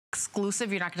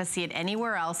exclusive. You're not going to see it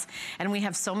anywhere else. And we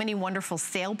have so many wonderful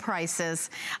sale prices.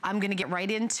 I'm going to get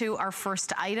right into our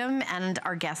first item, and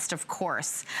our guest, of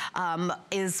course,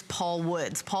 is Paul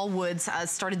Woods. Paul Woods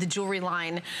started the jewelry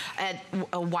line at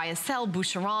YSL,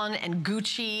 Boucheron, and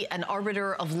Gucci, an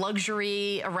arbiter of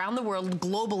luxury around the world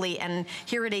globally, and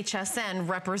here at HSN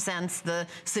represents the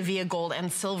Sevilla Gold and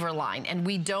Silver line. And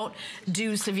we don't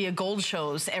do Sevilla Gold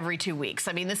shows every 2 weeks.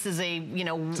 I mean, this is a, you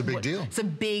know, it's a big deal. It's a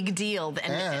big deal.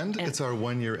 And it's our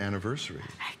 1 year anniversary.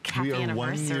 Happy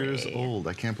anniversary. 1 year old.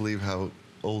 I can't believe how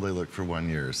old I look for 1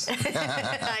 year.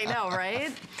 I know,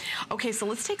 right? Okay, so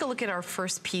let's take a look at our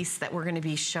first piece that we're going to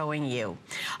be showing you.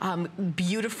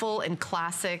 Beautiful and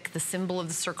classic, the symbol of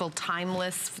the circle,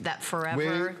 timeless, that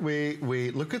forever.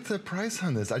 Wait. Look at the price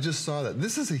on this. I just saw that.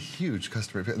 This is a huge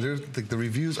customer. The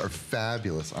reviews are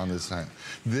fabulous on this time.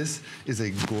 This is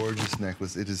a gorgeous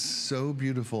necklace. It is so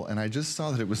beautiful, and I just saw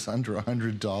that it was under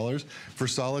 $100 for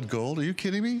solid gold. Are you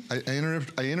kidding me? I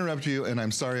interrupt you, and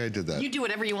I'm sorry I did that. You do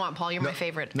whatever you want, Paul. You're my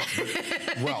favorite. No,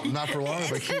 well, not for long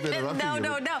if I keep interrupting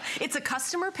you. No. It's a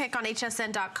customer pick on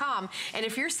hsn.com, and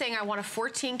if you're saying I want a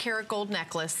 14 karat gold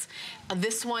necklace,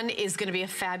 this one is going to be a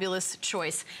fabulous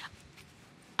choice.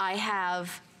 I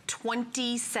have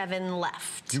 27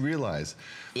 left. Do you realize?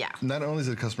 Yeah. Not only is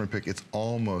it a customer pick, it's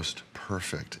almost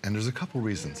perfect, and there's a couple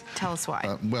reasons. Tell us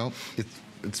why. Well,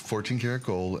 it's 14 karat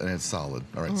gold and it's solid.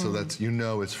 All right, so that's, you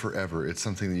know, it's forever. It's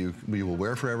something that you will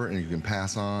wear forever and you can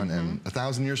pass on, and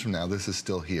 1,000 years from now, this is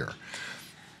still here.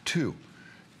 2,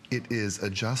 it is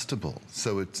adjustable.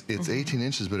 So it's 18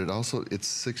 inches, but it's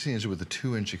 16 inches with a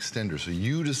 2-inch extender. So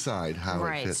you decide how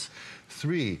it fits.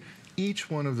 3, each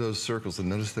one of those circles, and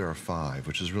notice there are 5,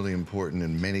 which is really important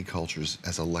in many cultures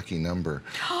as a lucky number.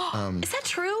 Is that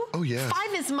true? Oh, yeah.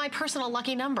 5 is my personal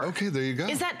lucky number. Okay, there you go.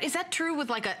 Is that true with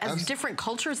like as different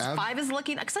cultures? 5 is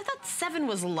lucky? Because I thought 7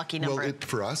 was a lucky number. Well,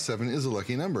 for us, 7 is a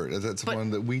lucky number. That's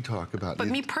one that we talk about. But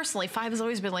me personally, 5 has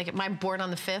always been like, am I born on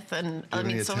the 5th? And I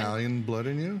mean, so Italian blood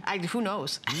in you? Who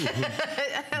knows?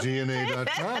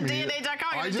 DNA.com.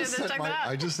 DNA.com. I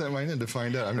just sent mine in to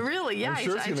find out. Really? Yeah. I'm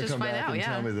sure it's going to come back and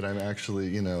tell me that I'm actually,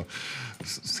 you know,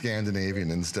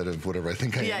 Scandinavian instead of whatever I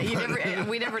think I am. Yeah,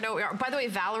 we never know. By the way,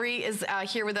 Valerie is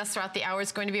here with us throughout the hour.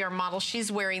 Is going to be our model.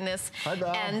 She's wearing this. Hi,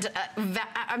 Val. And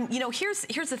you know, here's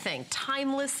the thing: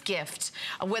 timeless gift,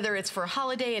 whether it's for a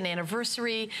holiday, an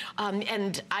anniversary,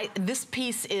 this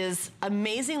piece is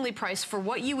amazingly priced for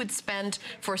what you would spend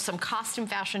for some costume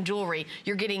fashion jewelry.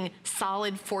 You're getting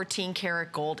solid 14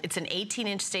 karat gold. It's an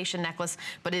 18-inch station necklace,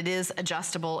 but it is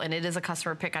adjustable, and it is a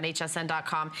customer pick on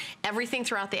hsn.com. Everything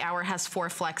throughout the hour has 4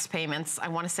 flex payments. I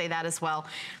want to say that as well.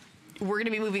 We're going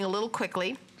to be moving a little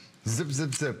quickly. Zip,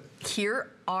 zip, zip.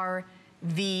 Here are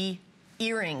the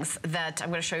earrings that I'm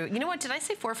going to show you. You know what? Did I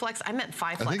say 4 flex? I meant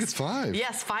 5 flex. I think it's 5.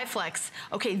 Yes, 5 flex.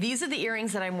 Okay, these are the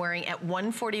earrings that I'm wearing at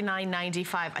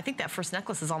 $149.95. I think that first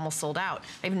necklace is almost sold out.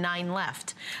 I have 9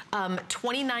 left.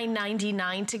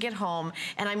 $29.99 to get home,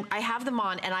 and I have them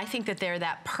on, and I think that they're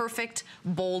that perfect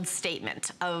bold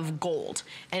statement of gold,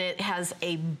 and it has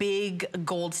a big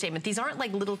gold statement. These aren't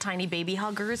like little tiny baby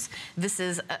huggers. This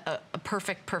is a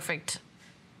perfect,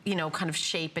 you know, kind of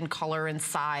shape and color and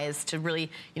size to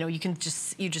really, you know, you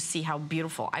just see how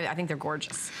beautiful. I think they're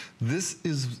gorgeous. This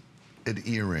is an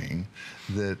earring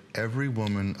that every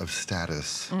woman of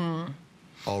status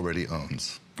already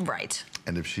owns. Right.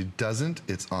 And if she doesn't,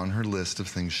 it's on her list of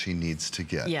things she needs to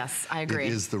get. Yes, I agree.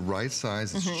 It is the right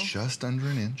size. It's just under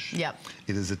an inch. Yep.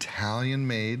 It is Italian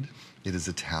made. It is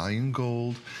Italian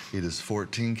gold. It is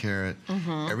 14 karat.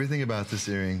 Everything about this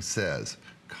earring says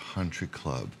country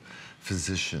club,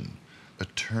 physician,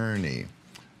 attorney,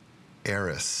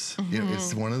 heiress. You know,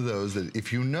 it's one of those that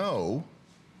if you know,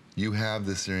 you have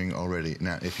this earring already.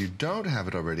 Now, if you don't have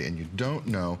it already and you don't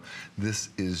know, this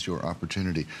is your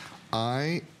opportunity.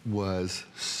 I was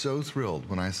so thrilled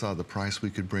when I saw the price we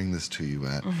could bring this to you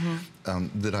at,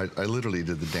 that I literally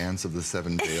did the dance of the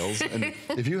 7 veils. And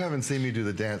if you haven't seen me do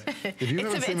the dance,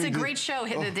 it's a great show,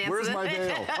 hitting the dance. Where's my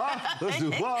veil? Let's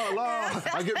do la la.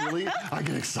 I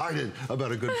get excited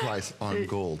about a good price on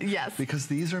gold. Yes. Because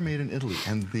these are made in Italy,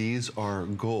 and these are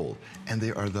gold, and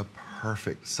they are the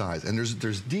perfect size. And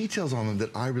there's details on them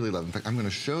that I really love. In fact, I'm going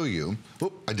to show you.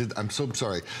 Oh, I'm so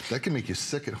sorry. That can make you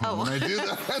sick at home when I do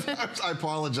that. I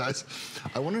apologize.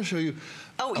 I want to show you.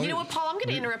 Oh, you know what, Paul? I'm going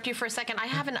to interrupt you for a second. I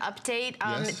have an update.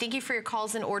 Yes. Thank you for your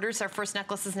calls and orders. Our first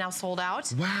necklace is now sold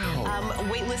out. Wow.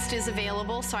 Waitlist is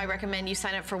available, so I recommend you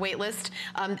sign up for waitlist.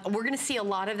 We're going to see a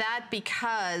lot of that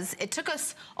because it took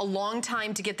us a long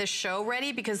time to get this show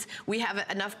ready because we have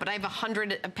enough, but I have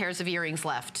 100 pairs of earrings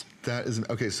left. That is,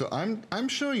 okay, so I'm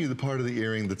showing you the part of the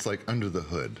earring that's like under the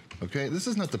hood, okay? This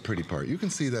is not the pretty part. You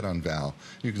can see that on Val.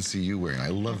 You can see you wearing. I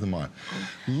love them on.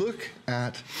 Look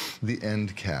at the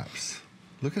end caps.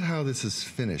 Look at how this is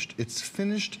finished. It's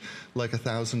finished like a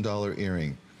 $1,000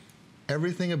 earring.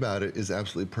 Everything about it is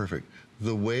absolutely perfect.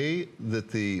 The way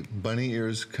that the bunny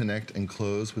ears connect and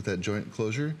close with that joint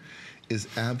closure is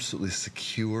absolutely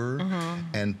secure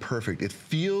and perfect. It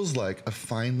feels like a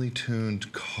finely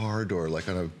tuned car door, like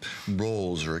on a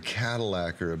Rolls or a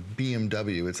Cadillac or a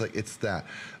BMW. It's like, it's that.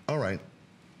 All right,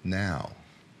 now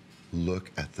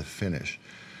look at the finish.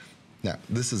 Now,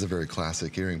 this is a very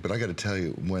classic earring, but I gotta tell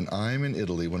you, when I'm in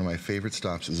Italy, one of my favorite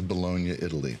stops is Bologna,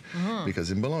 Italy.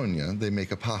 Because in Bologna, they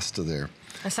make a pasta there.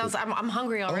 That sounds, I'm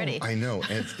hungry already. Oh, I know,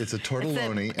 and it's a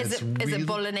tortelloni. Is it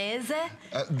bolognese?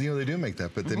 You know, they do make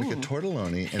that, but they make a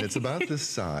tortelloni, and it's about this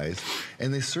size,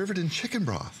 and they serve it in chicken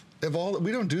broth.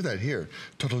 We don't do that here.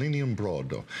 Tortellini in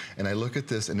brodo. And I look at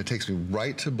this, and it takes me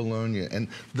right to Bologna. And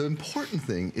the important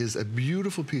thing is a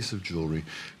beautiful piece of jewelry,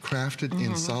 crafted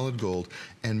in solid gold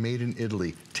and made in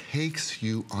Italy, takes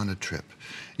you on a trip.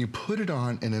 You put it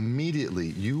on, and immediately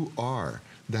you are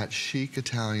that chic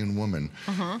Italian woman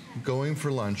going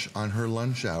for lunch on her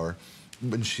lunch hour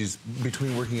when she's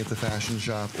between working at the fashion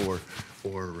shop or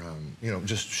you know,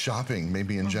 just shopping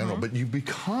maybe in general, but you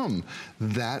become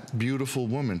that beautiful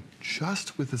woman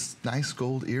just with this nice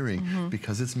gold earring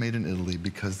because it's made in Italy,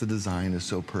 because the design is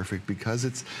so perfect, because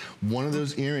it's one of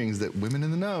those earrings that women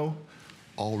in the know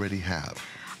already have.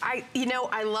 You know,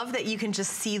 I love that you can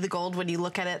just see the gold when you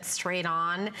look at it straight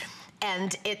on.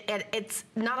 And it's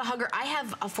not a hugger. I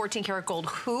have a 14 karat gold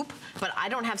hoop, but I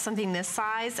don't have something this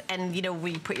size. And you know,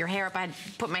 when you put your hair up, I had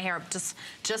put my hair up just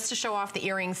to show off the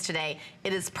earrings today.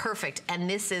 It is perfect. And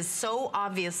this is so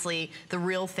obviously the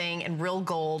real thing and real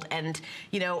gold. And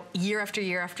you know, year after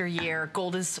year after year,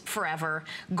 gold is forever.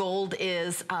 Gold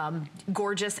is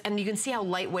gorgeous. And you can see how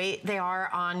lightweight they are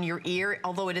on your ear,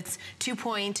 although it's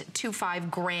 2.25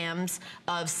 grams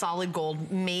of solid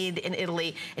gold made in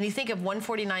Italy. And you think of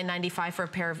 $149.95 for a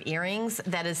pair of earrings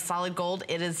that is solid gold.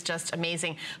 It is just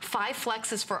amazing. 5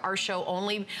 flexes for our show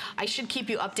only. I should keep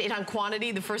you updated on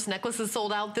quantity. The first necklace is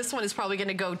sold out. This one is probably going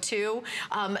to go too.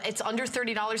 It's under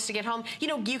 $30 to get home. You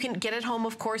know, you can get it home,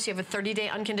 of course. You have a 30-day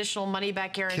unconditional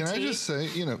money-back guarantee. Can I just say,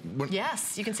 you know...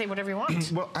 Yes, you can say whatever you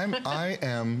want. Well, I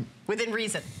am... Within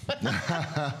reason.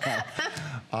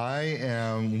 I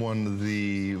am one of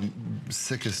the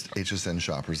sickest HSN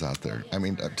shoppers out there. I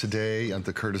mean, today at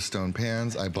the Curtis Stone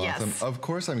pans, I bought them. Of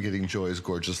course I'm getting Joy's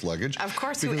gorgeous luggage. Of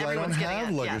course, because everyone's getting it. I don't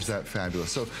have luggage that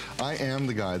fabulous. So I am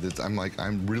the guy that's, I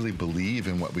really believe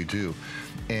in what we do.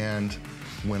 And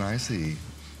when I see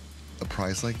a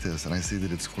price like this, and I see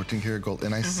that it's 14 karat gold,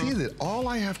 and I see that all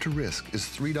I have to risk is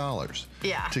 $3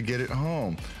 to get it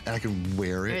home, and I can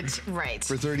wear it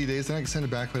for 30 days, and I can send it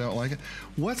back if I don't like it.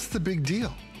 What's the big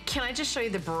deal? Can I just show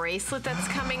you the bracelet that's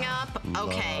coming up?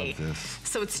 Okay,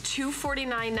 so it's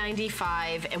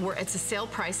 $249.95, and it's a sale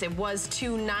price. It was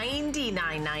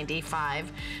 $299.95,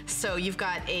 so you've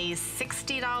got a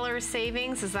 $60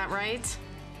 savings, is that right?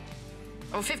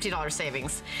 Oh, $50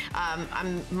 savings.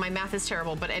 My math is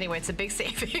terrible, but anyway, it's a big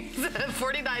savings,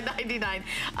 $49.99.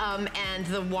 And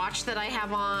the watch that I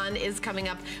have on is coming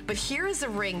up. But here is a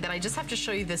ring that I just have to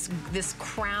show you, this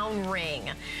crown ring.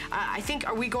 I think,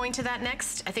 are we going to that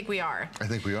next? I think we are. I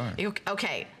think we are.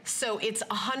 Okay, so it's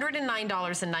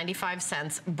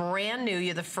 $109.95, brand new.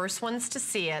 You're the first ones to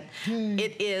see it.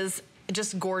 It is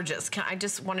just gorgeous. I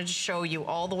just wanted to show you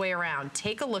all the way around.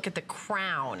 Take a look at the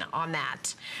crown on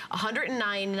that.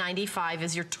 $109.95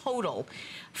 is your total.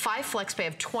 5 flex pay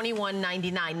of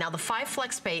 $21.99. Now the 5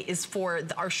 flex pay is for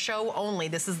our show only.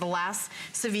 This is the last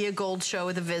Sevilla Gold show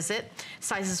of the visit.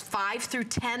 Sizes 5 through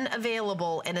 10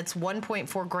 available, and it's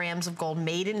 1.4 grams of gold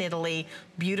made in Italy,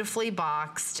 beautifully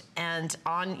boxed, and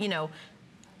on, you know,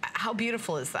 how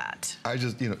beautiful is that? I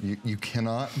just, you know, you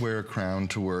cannot wear a crown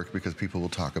to work because people will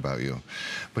talk about you.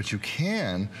 But you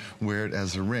can wear it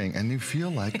as a ring and you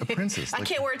feel like a princess. I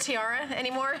can't wear a tiara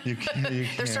anymore? You can't.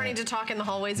 They're starting to talk in the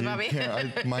hallways about me.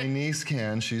 My niece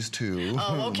can, she's 2.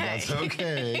 Oh, okay. That's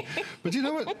okay. But you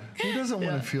know what? Who doesn't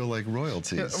want to feel like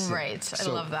royalty? Right, I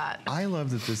love that. I love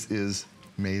that this is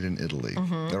made in Italy,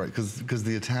 all right? Because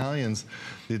the Italians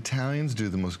do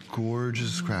the most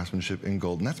gorgeous craftsmanship in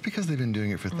gold, and that's because they've been doing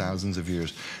it for thousands of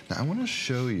years. Now, I want to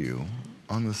show you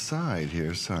on the side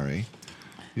here. Sorry,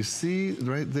 you see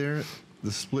right there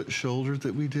the split shoulder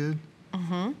that we did?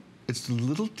 It's a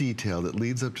little detail that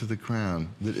leads up to the crown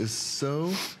that is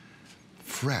so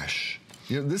fresh.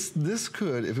 You know, this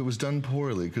could, if it was done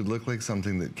poorly, could look like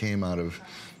something that came out of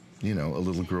you know, a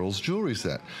little girl's jewelry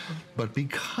set. But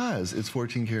because it's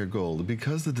 14 karat gold,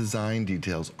 because the design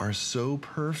details are so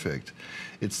perfect,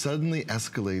 it suddenly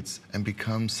escalates and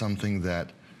becomes something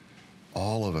that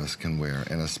all of us can wear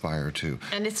and aspire to.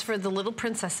 And it's for the little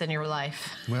princess in your life.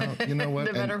 Well, you know what?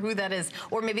 No matter who that is.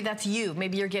 Or maybe that's you.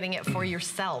 Maybe you're getting it for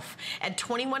yourself. At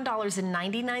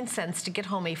 $21.99 to get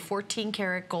home a 14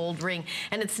 karat gold ring.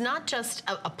 And it's not just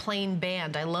a plain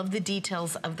band. I love the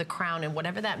details of the crown and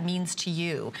whatever that means to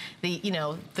you. The, you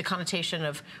know, the connotation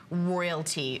of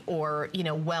royalty or, you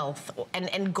know, wealth.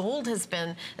 And gold has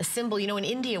been a symbol. You know, in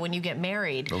India, when you get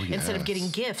married, instead of getting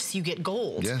gifts, you get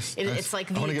gold. Yes. It's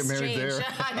like the exchange.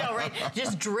 I know, right?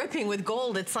 Just dripping with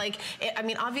gold. It's like, I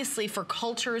mean, obviously for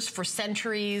cultures, for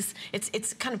centuries,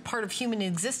 it's kind of part of human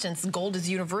existence. Gold is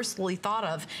universally thought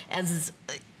of as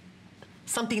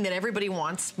something that everybody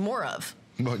wants more of.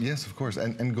 Well, yes, of course.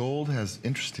 And gold has,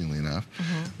 interestingly enough,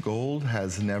 gold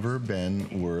has never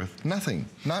been worth nothing.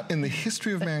 Not in the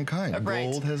history of mankind. Right.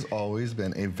 Gold has always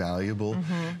been a valuable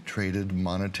traded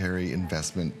monetary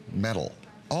investment metal.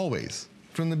 Always.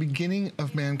 From the beginning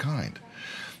of mankind.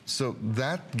 So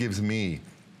that gives me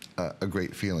a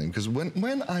great feeling, because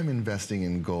when I'm investing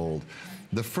in gold,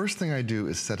 the first thing I do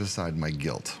is set aside my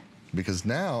guilt, because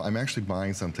now I'm actually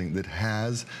buying something that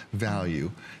has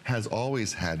value, has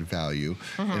always had value,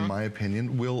 in my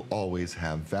opinion, will always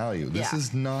have value. This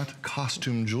is not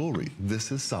costume jewelry.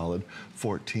 This is solid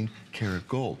 14 karat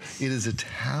gold. It is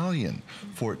Italian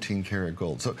 14 karat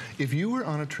gold. So if you were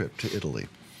on a trip to Italy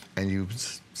and you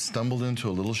stumbled into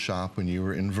a little shop when you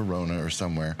were in Verona or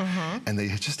somewhere, and they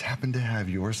just happened to have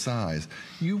your size,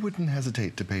 you wouldn't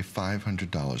hesitate to pay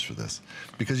 $500 for this,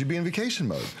 because you'd be in vacation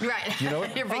mode. Right. You know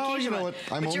what? You're vacation you know mode.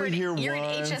 what? I'm only here once. You're in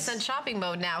HSN shopping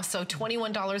mode now, so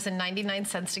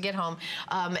 $21.99 to get home.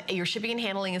 Your shipping and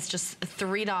handling is just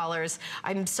 $3.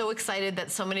 I'm so excited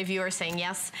that so many of you are saying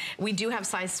yes. We do have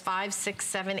size 5, 6,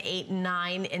 7, 8,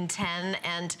 9, and 10,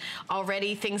 and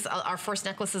already things, our first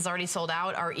necklace is already sold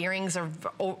out. Our earrings are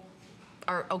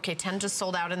okay, 10 just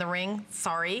sold out in the ring,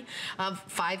 sorry.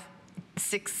 5,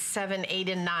 6, 7, 8,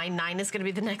 and 9. 9 is gonna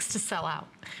be the next to sell out.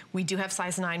 We do have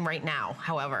size 9 right now,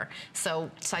 however. So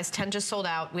size 10 just sold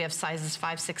out. We have sizes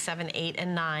 5, 6, 7, 8,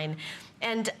 and 9.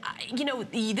 And you know,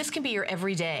 this can be your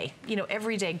everyday, you know,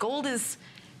 everyday. Gold is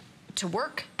to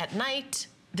work, at night.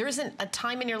 There isn't a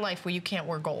time in your life where you can't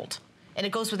wear gold. And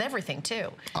it goes with everything,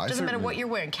 too. It doesn't matter what you're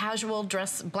wearing. Casual,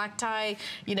 dress, black tie,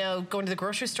 you know, going to the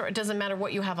grocery store. It doesn't matter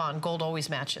what you have on. Gold always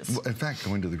matches. Well, in fact,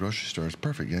 going to the grocery store is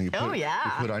perfect. You know, you put, you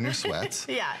put on your sweats.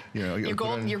 You know, your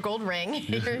gold ring, your gold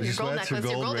necklace,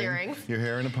 your gold earring. Your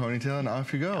hair in a ponytail, and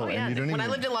off you go. And you don't when I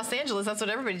lived in Los Angeles, that's what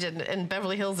everybody did. In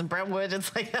Beverly Hills and Brentwood,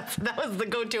 it's like that was the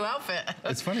go-to outfit.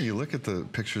 It's funny, you look at the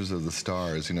pictures of the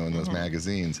stars, you know, in those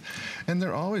magazines, and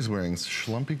they're always wearing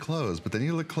schlumpy clothes, but then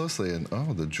you look closely and,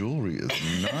 oh, the jewelry is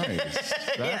nice.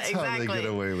 That's how they get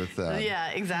away with that. Yeah,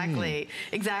 exactly.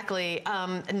 Exactly.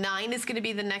 9 is going to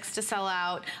be the next to sell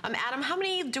out. Adam, how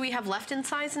many do we have left in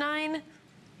size 9?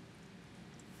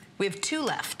 We have 2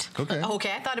 left. Okay.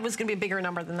 Okay, I thought it was going to be a bigger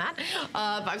number than that.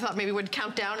 I thought maybe we'd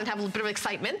count down and have a little bit of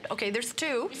excitement. Okay, there's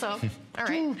 2, so, all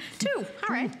right. 2, all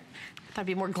right. That'd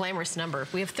be a more glamorous number.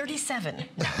 We have 37.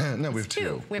 No, we have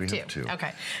 2. We have two.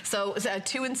 Okay. So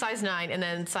 2 in size 9, and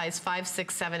then size 5,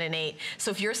 6, 7, and 8. So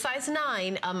if you're size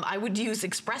 9, I would use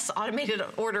express automated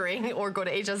ordering or go to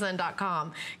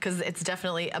hsn.com, because it's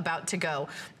definitely about to go.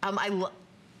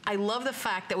 I love the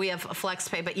fact that we have a flex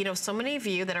pay, but you know, so many of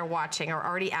you that are watching are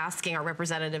already asking our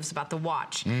representatives about the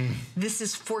watch. This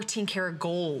is 14 karat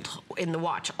gold in the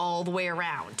watch all the way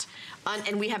around.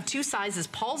 And we have 2 sizes.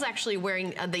 Paul's actually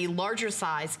wearing the larger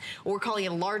size. We're calling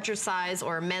it a larger size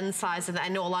or a men's size. And I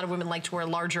know a lot of women like to wear a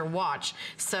larger watch.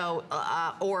 So,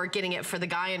 or getting it for the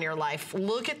guy in your life.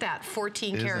 Look at that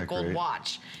 14 karat gold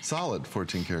watch. Solid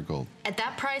 14 karat gold. At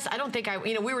that price, I don't think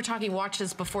you know, we were talking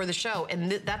watches before the show,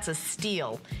 and that's a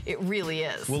steal. It really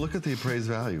is. Well, look at the appraised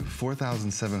value,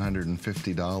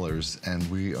 $4,750,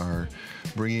 and we are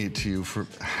bringing it to you for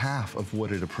half of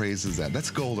what it appraises at.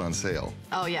 That's gold on sale.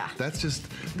 Oh, yeah. That's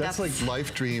like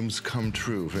life dreams come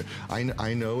true.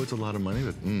 I know it's a lot of money,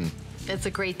 but It's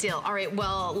a great deal. All right,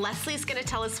 well, Leslie's going to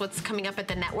tell us what's coming up at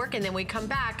the network, and then when we come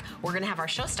back, we're going to have our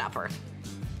showstopper.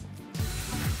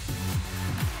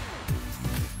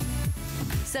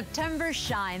 September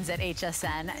shines at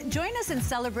HSN. Join us in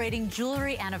celebrating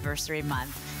Jewelry Anniversary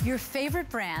Month. Your favorite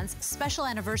brands, special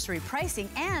anniversary pricing,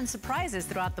 and surprises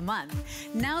throughout the month.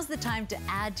 Now's the time to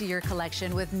add to your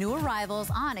collection with new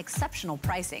arrivals on exceptional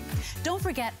pricing. Don't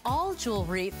forget, all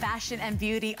jewelry, fashion, and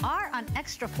beauty are on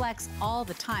Extra Flex all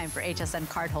the time for HSN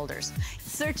cardholders.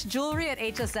 Search jewelry at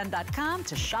hsn.com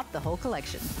to shop the whole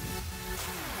collection.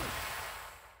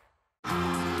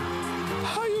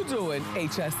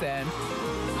 HSN.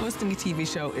 Hosting a TV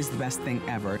show is the best thing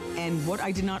ever. And what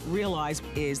I did not realize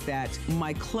is that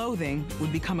my clothing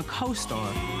would become a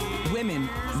co-star. Women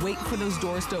wait for those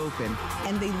doors to open,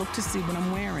 and they look to see what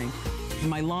I'm wearing.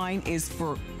 My line is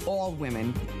for all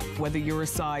women, whether you're a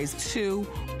size 2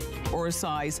 or a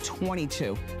size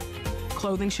 22.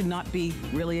 Clothing should not be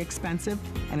really expensive,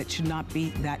 and it should not be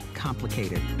that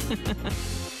complicated.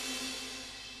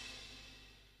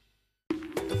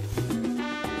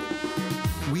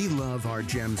 We love our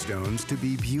gemstones to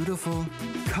be beautiful,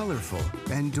 colorful,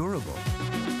 and durable.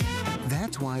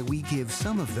 That's why we give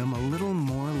some of them a little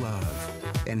more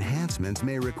love. Enhancements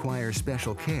may require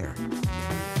special care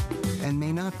and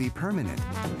may not be permanent,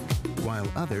 while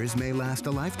others may last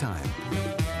a lifetime.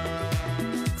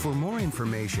 For more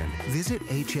information, visit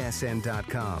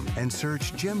hsn.com and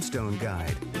search Gemstone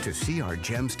Guide to see our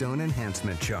gemstone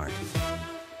enhancement chart.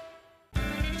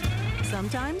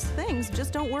 Sometimes things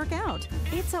just don't work out.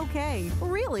 It's okay,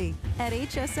 really. At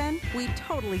HSN, we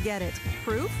totally get it.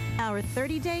 Proof? Our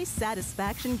 30-day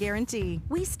satisfaction guarantee.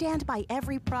 We stand by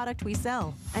every product we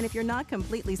sell. And if you're not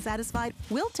completely satisfied,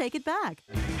 we'll take it back.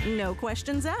 No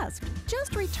questions asked.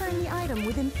 Just return the item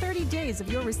within 30 days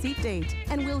of your receipt date,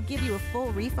 and we'll give you a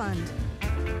full refund.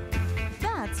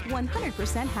 That's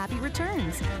 100% happy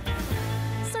returns.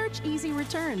 Search Easy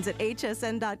Returns at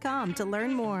hsn.com to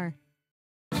learn more.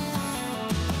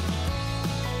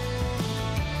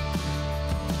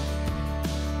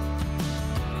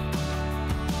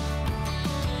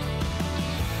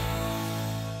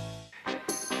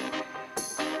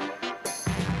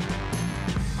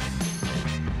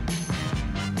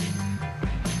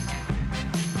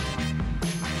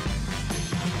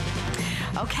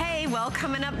 Okay, well,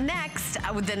 coming up next,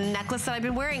 with the necklace that I've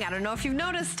been wearing. I don't know if you've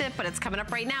noticed it, but it's coming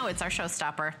up right now. It's our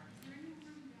showstopper.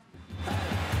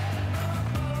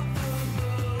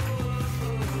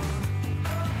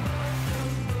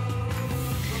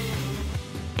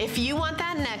 If you want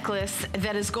that necklace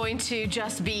that is going to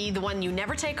just be the one you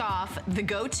never take off, the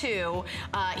go-to,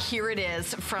 here it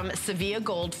is from Sevilla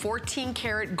Gold, 14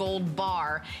 karat gold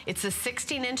bar. It's a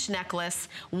 16-inch necklace,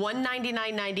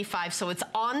 $199.95, so it's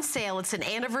on sale. It's an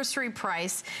anniversary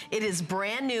price. It is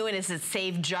brand new, and it's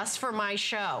saved just for my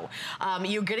show.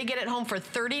 You're gonna get it home for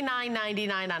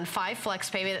 $39.99 on 5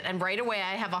 flex payment, and right away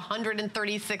I have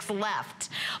 136 left.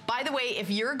 By the way,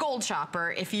 if you're a gold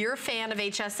shopper, if you're a fan of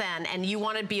HSN and you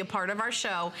want to be a part of our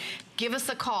show, give us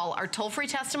a call. Our toll-free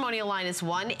testimonial line is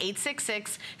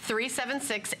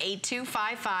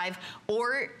 1-866-376-8255,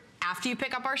 or after you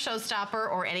pick up our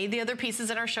showstopper or any of the other pieces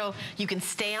in our show, you can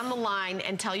stay on the line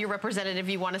and tell your representative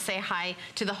you want to say hi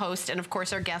to the host and, of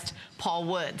course, our guest, Paul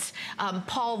Woods.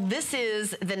 Paul, this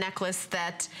is the necklace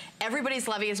that everybody's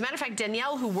loving. As a matter of fact,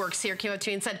 Danielle, who works here, came up to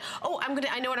me and said, "Oh,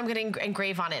 I know what I'm going to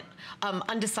engrave on it.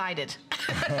 Undecided." Which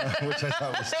I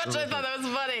thought was terrific. Which I thought that was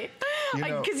funny.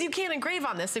 Because you can't engrave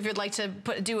on this if you'd like to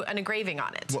do an engraving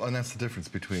on it. Well, and that's the difference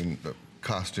between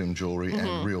costume jewelry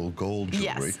and real gold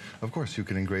jewelry. Yes. Of course, you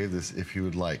can engrave this if you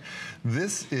would like.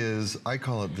 This is, I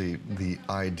call it the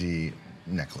ID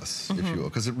necklace, if you will,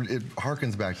 because it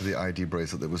harkens back to the ID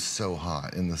bracelet that was so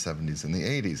hot in the 70s and the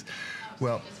 80s.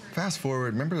 Well, fast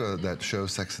forward, remember that show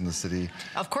Sex and the City?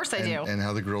 Of course I do. And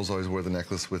how the girls always wore the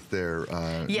necklace with their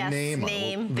name on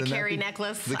it. Well, the Carrie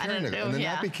necklace. The Carrie necklace. And then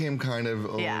that became kind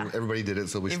of, everybody did it,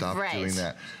 so we stopped doing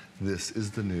that. This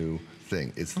is the new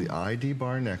thing. It's the ID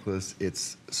bar necklace.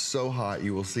 It's so hot.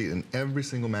 You will see it in every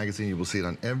single magazine. You will see it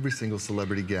on every single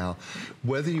celebrity gal.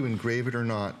 Whether you engrave it or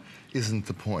not isn't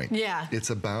the point. Yeah.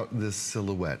 It's about this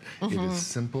silhouette. It is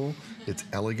simple, it's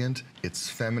elegant, it's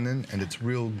feminine, and it's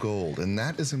real gold. And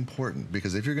that is important,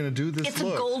 because if you're going to do this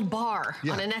look, a gold bar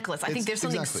on a necklace. I think there's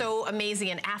something so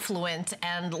amazing and affluent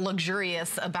and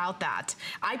luxurious about that.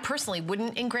 I personally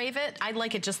wouldn't engrave it. I'd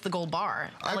like it just the gold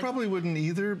bar. I probably wouldn't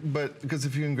either, but because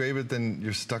if you engrave it, then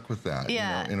you're stuck with that,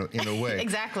 you know, in a way.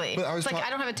 Exactly. But it's like I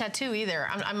don't have a tattoo either.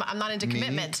 I'm not into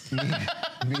commitment.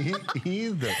 Me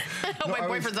either. My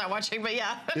boyfriend's not watching, but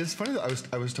yeah. It's funny that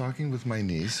I was talking with my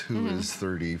niece, who is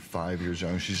 35 years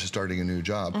young. She's just starting a new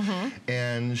job,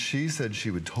 and she said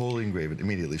she would totally engrave it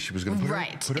immediately. She was going to put her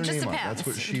name on it. That's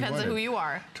what she wanted. Depends on who you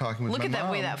are. Talking with Look my at mom.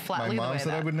 that way that flat. My mom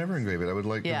said I would never engrave it. I would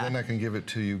like, then I can give it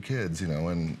to you kids, you know.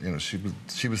 And you know,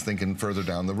 she was thinking further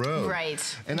down the road.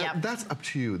 Right. And that's up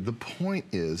to you. The point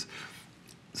is,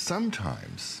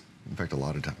 sometimes in fact, a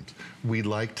lot of times, we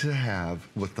like to have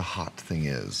what the hot thing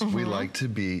is. We like to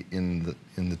be in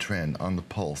the trend, on the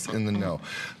pulse, in the know.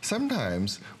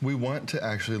 Sometimes we want to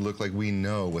actually look like we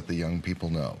know what the young people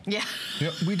know. Yeah. You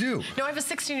know, we do. No, I have a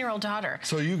 16-year-old daughter.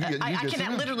 So I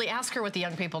can literally ask her what the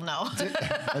young people know.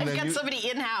 I've got somebody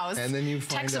in-house. And then you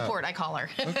find Tech support, I call her.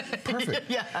 Okay, perfect.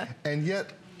 Yeah. And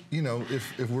yet, you know,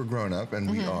 if we're grown up,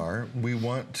 and we are, we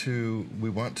want to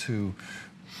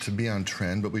be on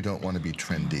trend, but we don't want to be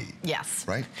trendy. Yes.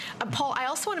 Right? Paul, I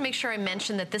also want to make sure I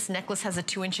mention that this necklace has a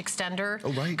 2-inch extender.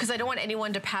 Oh, right. Because I don't want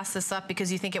anyone to pass this up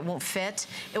because you think it won't fit.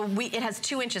 It has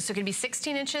 2 inches, so it can be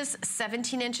 16 inches,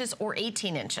 17 inches, or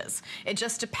 18 inches. It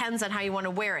just depends on how you want to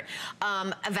wear it.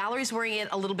 Valerie's wearing it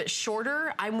a little bit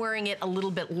shorter. I'm wearing it a little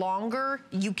bit longer.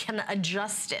 You can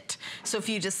adjust it. So if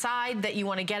you decide that you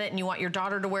want to get it and you want your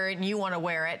daughter to wear it and you want to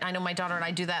wear it, I know my daughter and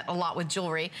I do that a lot with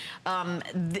jewelry,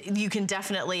 you can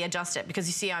definitely adjust it, because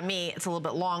you see on me it's a little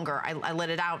bit longer. I let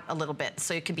it out a little bit,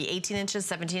 so it could be 18 inches,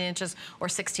 17 inches, or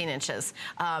 16 inches.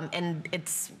 And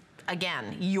it's,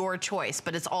 again, your choice,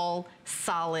 but it's all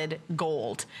solid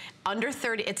gold. Under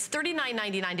 30, it's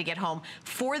 $39.99 to get home.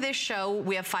 For this show,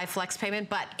 we have 5 flex payment,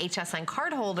 but HSN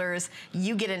card holders,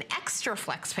 you get an extra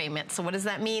flex payment. So what does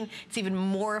that mean? It's even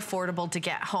more affordable to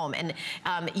get home. And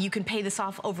you can pay this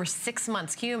off over 6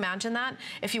 months. Can you imagine that?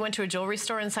 If you went to a jewelry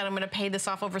store and said, I'm gonna pay this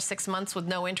off over 6 months with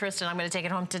no interest and I'm gonna take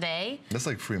it home today. That's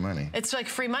like free money. It's like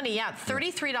free money, yeah.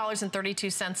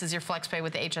 $33.32 is your flex pay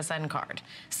with the HSN card.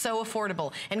 So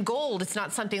affordable. And gold, it's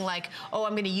not something like, oh,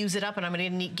 I'm gonna use it up and I'm gonna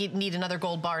need another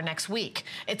gold bar next week.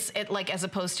 It's like, as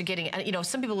opposed to getting, you know,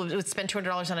 some people would spend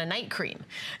 $200 on a night cream.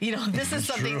 You know, this is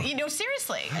something, true. You know,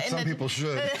 seriously. Some people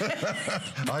should.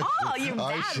 You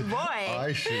bad boy.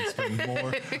 I should spend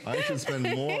more. I should spend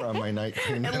more on my night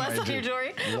cream and less on your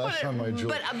jewelry. Less on my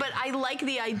jewelry. But I like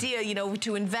the idea, you know,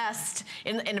 to invest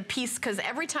in a piece, because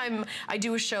every time I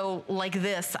do a show like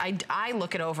this, I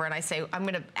look it over and I say, I'm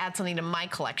going to add something to my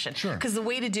collection. Sure. Because the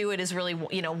way to do it is really,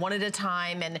 you know, one at a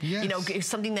time, and yes. you know,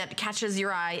 something that catches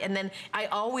your eye. And then I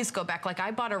always go back. Like, I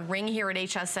bought a ring here at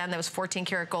HSN that was 14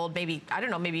 karat gold, maybe, I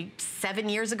don't know, maybe 7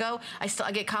 years ago. I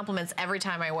get compliments every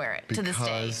time I wear it, because to this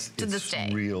day. To this day.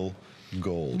 Real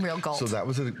gold. Real gold. So that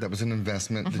was an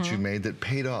investment that you made that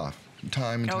paid off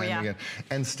time and time again.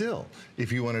 And still,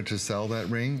 if you wanted to sell that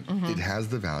ring, it has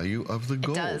the value of the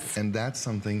gold. It does. And that's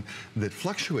something that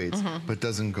fluctuates but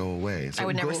doesn't go away. So I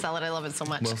would never sell it. I love it so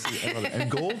much. Well, see, I love it. And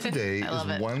gold today is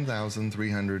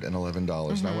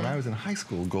 $1,311. Now, when I was in high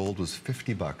school, gold was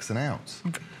 $50 an ounce.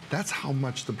 That's how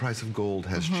much the price of gold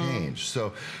has changed.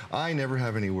 So I never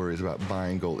have any worries about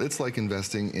buying gold. It's like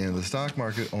investing in the stock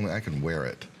market, only I can wear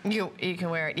it. You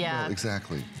can wear it, yeah. Well,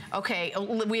 exactly. Okay,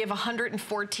 we have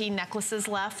 114 necklaces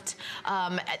left.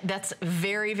 That's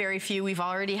very, very few. We've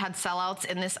already had sellouts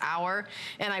in this hour,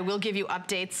 and I will give you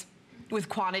updates with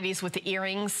quantities with the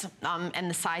earrings and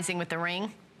the sizing with the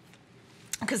ring,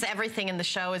 because everything in the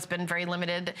show has been very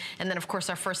limited. And then, of course,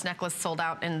 our first necklace sold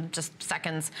out in just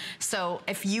seconds. So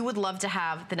if you would love to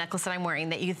have the necklace that I'm wearing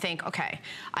that you think, okay,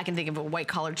 I can think of a white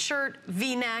collared shirt,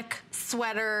 V-neck,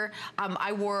 sweater.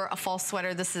 I wore a fall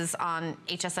sweater. This is on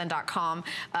hsn.com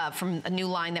from a new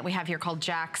line that we have here called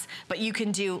Jack's. But you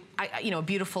can do, you know, a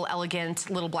beautiful, elegant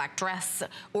little black dress,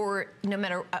 or no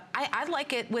matter, I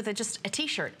like it with just a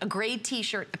t-shirt, a gray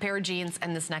t-shirt, a pair of jeans,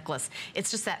 and this necklace.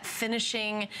 It's just that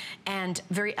finishing and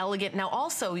very elegant. Now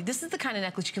also, this is the kind of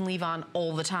necklace you can leave on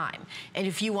all the time. And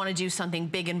if you want to do something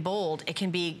big and bold, it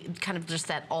can be kind of just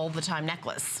that all the time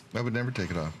necklace. I would never take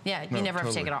it off. Yeah, no, you never totally.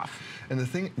 have to take it off. And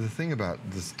the thing about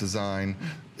this design,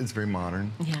 it's very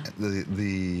modern. Yeah.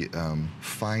 The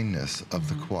fineness of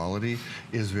the quality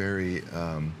is very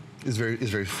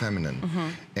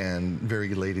feminine and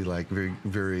very ladylike,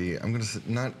 very I'm going to say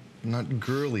not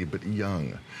girly, but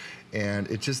young.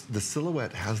 And it just, the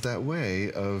silhouette has that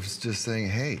way of just saying,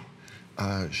 hey,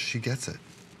 she gets it.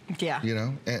 Yeah. You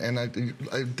know, and I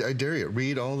dare you,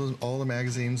 read all the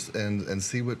magazines and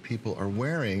see what people are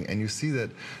wearing, and you see that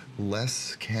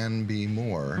less can be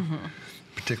more.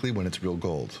 Particularly when it's real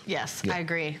gold. Yes, yeah. I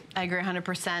agree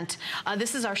 100%.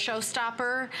 This is our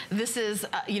showstopper. This is,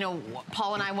 you know,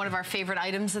 Paul and I, one of our favorite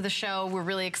items of the show. We're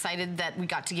really excited that we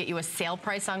got to get you a sale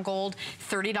price on gold,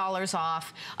 $30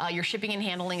 off. Your shipping and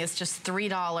handling is just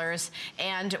 $3.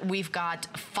 And we've got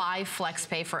 5 flex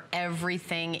pay for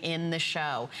everything in the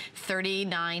show.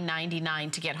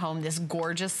 $39.99 to get home this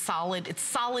gorgeous, it's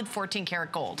solid 14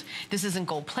 karat gold. This isn't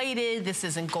gold plated. This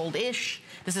isn't gold-ish.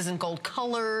 This isn't gold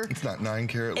color. It's not 9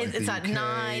 karat like It's the not UK.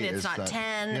 9, it's not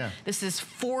 10. Yeah. This is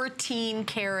 14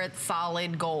 karat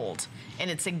solid gold. And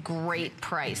it's a great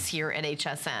price here at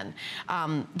HSN.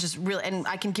 Just really, and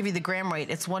I can give you the gram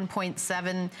weight. It's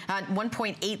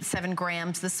 1.87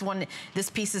 grams. This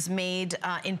piece is made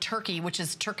in Turkey, which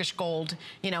is Turkish gold,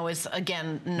 you know, is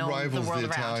again known Rivals the world the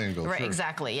around. Italian gold, Right, sure.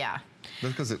 exactly, yeah.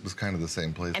 That's because it was kind of the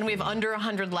same place. And we have under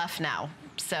 100 left now.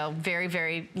 So very,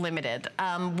 very limited.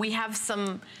 We have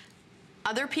some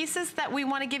other pieces that we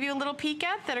want to give you a little peek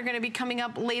at that are going to be coming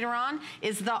up later on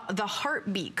is the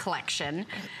Heartbeat collection.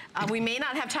 We may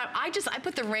not have time. I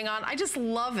put the ring on. I just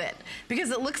love it because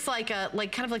it looks like kind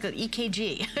of like an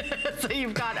EKG. So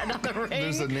you've got another ring.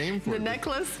 There's a name for it. The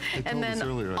necklace, and then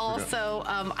also,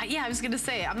 yeah, I was going to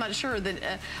say I'm not sure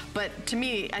that, but to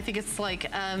me, I think it's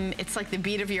like the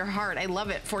beat of your heart. I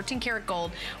love it. 14 karat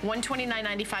gold,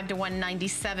 $129.95 to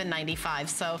 $197.95.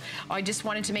 So I just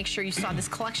wanted to make sure you saw this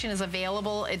collection is available.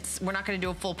 We're not going to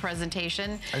do a full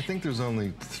presentation. I think there's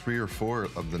only 3 or 4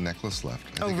 of the necklace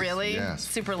left. Oh, really? Yes.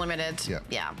 Super limited. Yeah.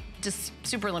 Yeah. Just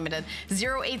super limited.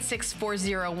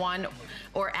 086401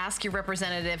 or ask your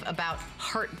representative about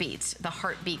Heartbeat, the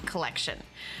Heartbeat collection.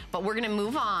 But we're going to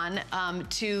move on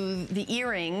to the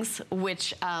earrings,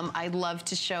 which I'd love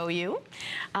to show you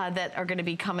that are going to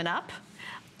be coming up.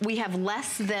 We have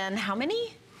less than how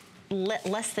many?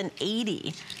 Less than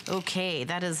 80. Okay,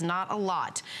 that is not a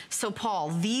lot. So Paul,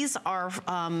 these are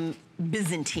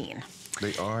Byzantine.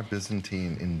 They are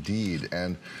Byzantine indeed.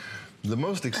 And the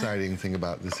most exciting thing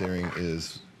about this earring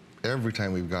is every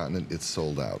time we've gotten it, it's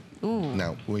sold out. Ooh.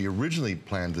 Now, we originally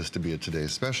planned this to be a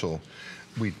today's special.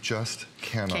 We just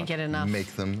cannot get enough.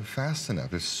 Make them fast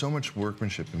enough. There's so much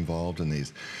workmanship involved in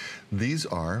these. These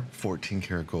are 14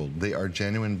 karat gold. They are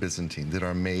genuine Byzantine that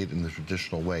are made in the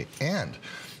traditional way. And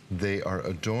they are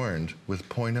adorned with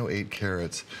 0.08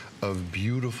 carats of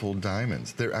beautiful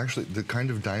diamonds. They're actually the kind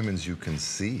of diamonds you can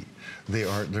see.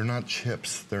 They're not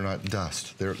chips, they're not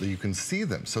dust. You can see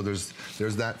them. So there's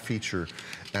that feature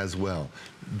as well.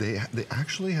 They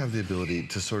actually have the ability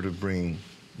to sort of bring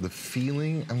the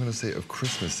feeling, I'm going to say, of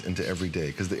Christmas into every day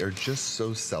because they are just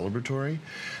so celebratory.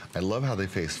 I love how they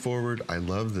face forward. I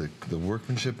love the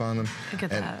workmanship on them. Look at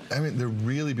that. I mean, they're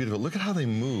really beautiful. Look at how they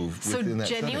move within that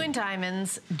setting. So genuine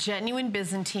diamonds, genuine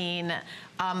Byzantine,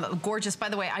 gorgeous. By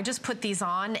the way, I just put these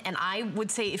on, and I would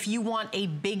say if you want a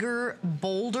bigger,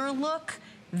 bolder look,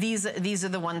 these are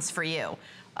the ones for you.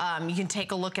 You can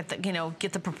take a look at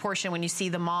get the proportion when you see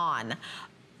them on.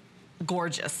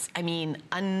 Gorgeous. I mean,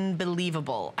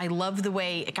 unbelievable. I love the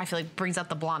way I feel like it brings out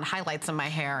the blonde highlights in my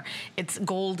hair. It's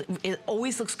gold. It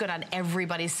always looks good on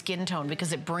everybody's skin tone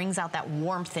because it brings out that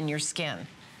warmth in your skin.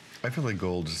 I feel like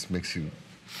gold just makes you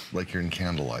like you're in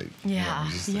candlelight. Yeah,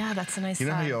 yeah, that's a nice side. You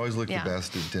know how you always look the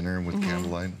best at dinner with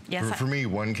candlelight? Yes. For me,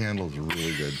 one candle is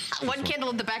really good. One candle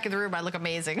at the back of the room, I look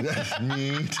amazing.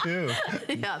 Me too.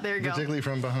 Yeah, there you go. Particularly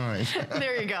from behind.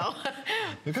 There you go.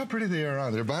 Look how pretty they are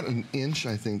on. They're about an inch,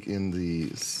 I think, in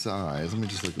the size. Let me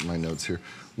just look at my notes here.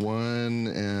 1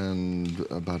 and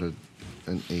about an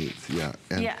 1/8,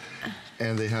 yeah.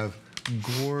 And they have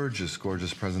gorgeous,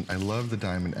 gorgeous present. I love the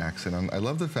diamond accent. I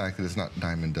love the fact that it's not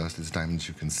diamond dust, it's diamonds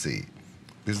you can see.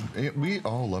 Because we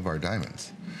all love our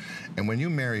diamonds. And when you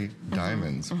marry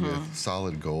diamonds with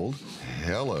solid gold,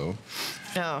 hello.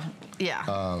 Oh, yeah.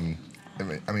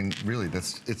 I mean, really,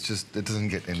 it doesn't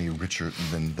get any richer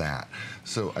than that.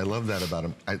 So I love that about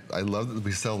them. I love that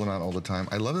we sell them out all the time.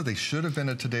 I love that they should have been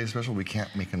a today's special. We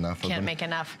can't make enough of them. Can't make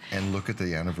enough. And look at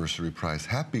the anniversary price.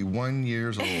 Happy 1 year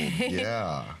old.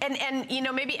 Yeah. And you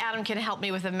know, maybe Adam can help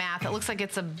me with the math. It looks like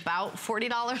it's about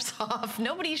 $40 off.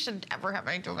 Nobody should ever have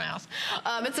me do math.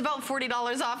 It's about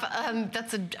 $40 off.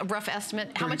 That's a rough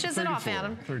estimate. How much is it off,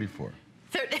 Adam? 34.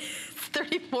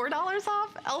 $34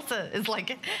 off? Elsa is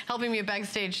like helping me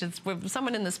backstage.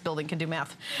 Someone in this building can do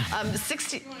math.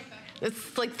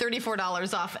 It's like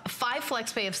 $34 off. 5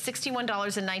 flex pay of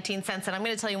 $61.19. And I'm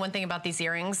going to tell you one thing about these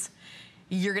earrings.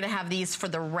 You're going to have these for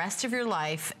the rest of your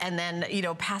life and then, you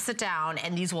know, pass it down,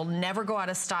 and these will never go out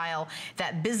of style.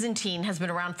 That Byzantine has been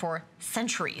around for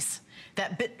centuries.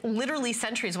 Literally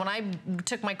centuries. When I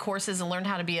took my courses and learned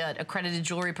how to be an accredited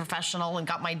jewelry professional and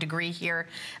got my degree here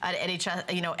at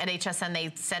HSN, they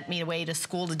sent me away to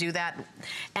school to do that.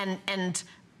 And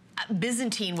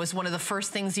Byzantine was one of the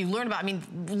first things you learn about. I mean,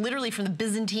 literally from the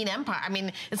Byzantine Empire. I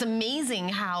mean, it's amazing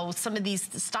how some of these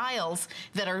styles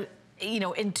that are, you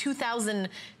know, in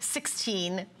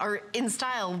 2016 are in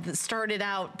style that started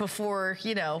out before,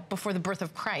 you know, before the birth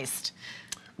of Christ.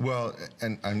 Well,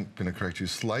 and I'm going to correct you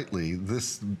slightly.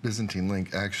 This Byzantine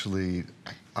link actually,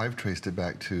 I've traced it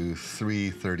back to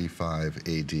 335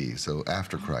 AD, so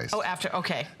after Christ. Oh, after,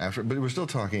 okay. After, but we're still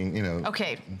talking, you know,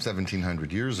 okay,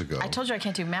 1700 years ago. I told you I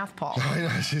can't do math, Paul. I know,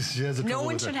 she has a no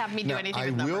one should have me do anything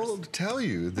with numbers. I will tell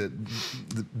you that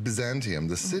the Byzantium,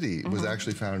 the city, was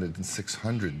actually founded in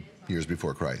 600 years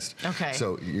before Christ. Okay.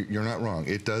 So you're not wrong.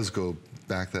 It does go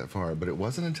back that far, but it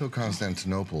wasn't until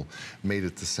Constantinople made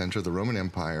it the center of the Roman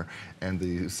Empire and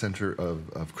the center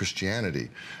of Christianity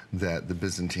that the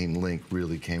Byzantine link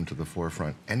really came to the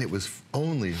forefront. And it was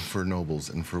only for nobles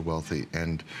and for wealthy,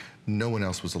 and no one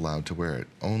else was allowed to wear it,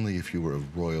 only if you were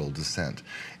of royal descent.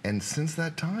 And since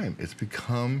that time, it's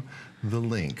become the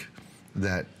link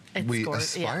that we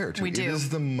aspire to. We do. It is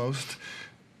the most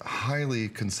highly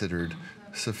considered,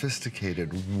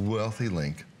 sophisticated, wealthy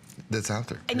link that's out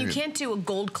there. And you can't do a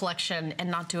gold collection and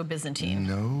not do a Byzantine.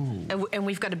 No. And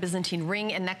we've got a Byzantine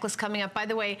ring and necklace coming up. By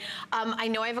the way, I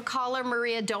know I have a caller,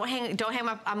 Maria. Don't hang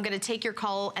up. I'm going to take your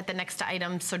call at the next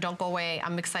item, so don't go away.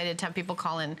 I'm excited to have people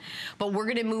call in. But we're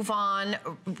going to move on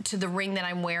to the ring that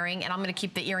I'm wearing, and I'm going to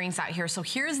keep the earrings out here. So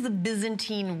here's the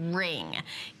Byzantine ring.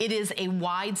 It is a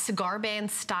wide cigar band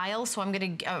style, so I'm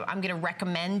going to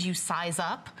recommend you size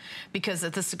up, because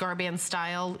the cigar band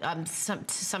style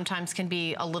sometimes can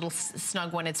be a little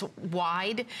snug when it's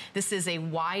wide. This is a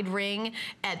wide ring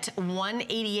at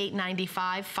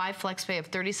 $188.95, 5 flex pay of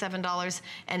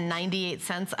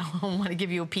 $37.98. I want to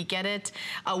give you a peek at it.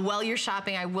 While you're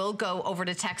shopping, I will go over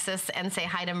to Texas and say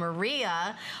hi to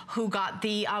Maria, who got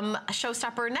the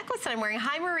showstopper necklace that I'm wearing.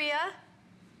 Hi, Maria.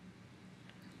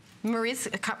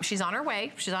 She's on her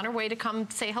way. She's on her way to come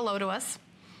say hello to us.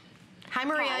 Hi,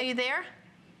 Maria. Hi. Are you there?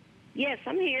 Yes,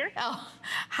 I'm here. Oh,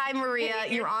 hi, Maria.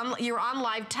 You're on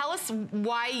live. Tell us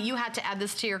why you had to add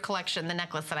this to your collection, the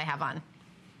necklace that I have on.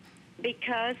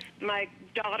 Because my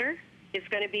daughter is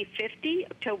going to be 50,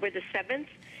 October the 7th,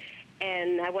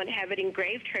 and I want to have it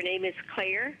engraved. Her name is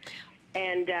Claire.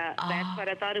 And that's what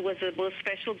I thought it was the most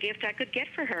special gift I could get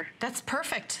for her. That's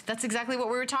perfect. That's exactly what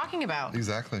we were talking about.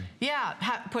 Exactly. Yeah,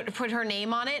 put her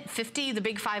name on it. 50, the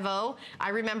big 50. I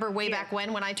remember way back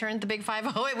when I turned the big 50.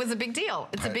 It was a big deal.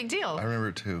 It's a big deal. I remember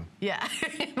it too. Yeah,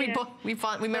 we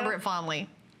remember it fondly.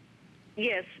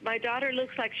 Yes, my daughter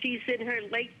looks like she's in her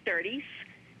late 30s,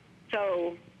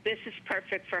 so this is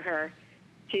perfect for her.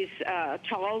 She's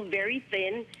tall, very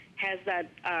thin, has that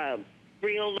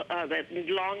real that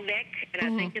long neck, and I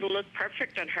think it'll look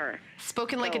perfect on her.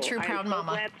 Spoken like a true proud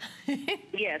mama.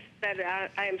 Yes,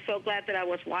 I am so glad that I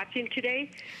was watching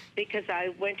today, because I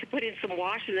went to put in some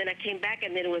wash, and then I came back,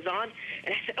 and then it was on,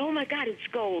 and I said, oh my God, it's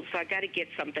gold, so I got to get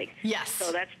something. Yes.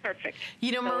 So that's perfect.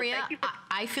 You know, Maria,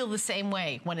 I feel the same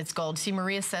way when it's gold. See,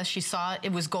 Maria says she saw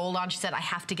it was gold on. She said, I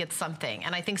have to get something,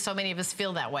 and I think so many of us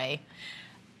feel that way.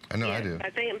 I know, I do.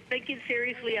 I'm thinking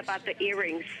seriously about the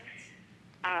earrings.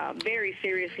 Very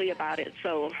seriously about it.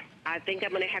 So I think I'm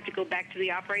going to have to go back to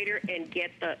the operator and get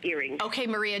the earrings. Okay,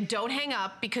 Maria, don't hang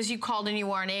up because you called and you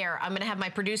were on air. I'm going to have my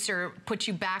producer put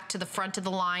you back to the front of the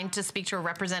line to speak to a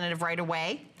representative right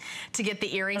away to get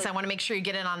the earrings. I want to make sure you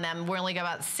get in on them. We're only got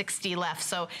about 60 left.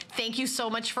 So thank you so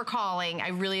much for calling. I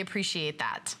really appreciate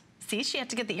that. See, she had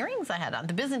to get the earrings I had on,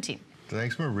 the Byzantine.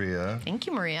 Thanks, Maria. Thank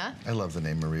you, Maria. I love the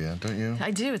name Maria, don't you?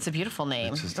 I do. It's a beautiful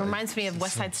name. It reminds me of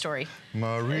West Side Story.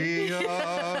 Maria,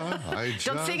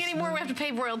 Don't sing anymore. We have to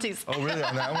pay royalties. Oh, really?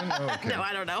 On that one? Oh, okay. No,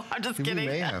 I don't know. I'm just kidding. We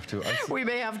may have to. We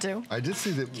may have to. I did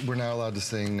see that we're now allowed to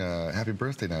sing Happy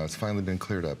Birthday now. It's finally been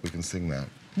cleared up. We can sing that.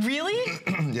 Really?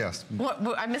 Yes. What?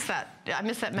 I missed that. I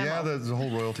missed that memo. Yeah, the whole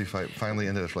royalty fight finally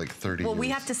ended after like 30 years. Well, we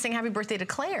have to sing Happy Birthday to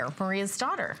Claire, Maria's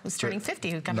daughter, who's turning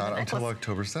 50, who got Not until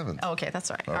October 7th. Oh, okay,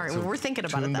 that's all right. All right, well, we're thinking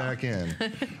about it, though. Tune back in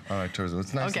on October 7th.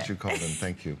 It's nice that you called in.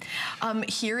 Thank you.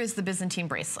 Here is the Byzantine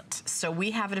bracelet. So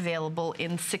we have it available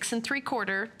in 6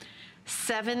 3/4,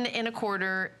 7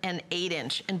 1/4, and 8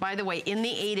 inch. And by the way, in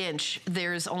the 8 inch,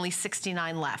 there's only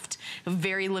 69 left.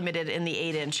 Very limited in the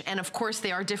 8 inch. And of course,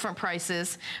 they are different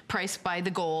prices, priced by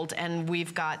the gold. And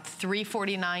we've got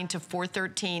 $349 to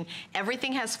 $413.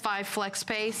 Everything has 5 flex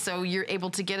pay, so you're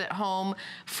able to get it home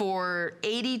for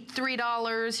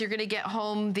 $83. You're gonna get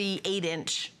home the 8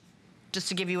 inch. Just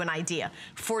to give you an idea.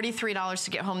 $43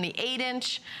 to get home the 8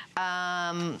 inch.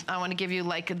 I want to give you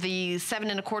like the 7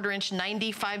 1/4 inch,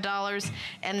 $95,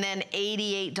 and then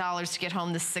 $88 to get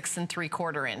home the 6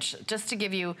 3/4 inch. Just to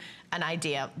give you an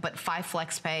idea, but 5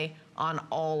 flex pay on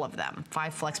all of them.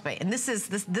 5 flex pay, and this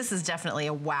is definitely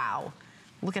a wow.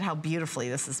 Look at how beautifully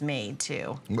this is made,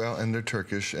 too. Well, and they're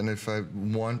Turkish, and if I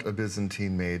want a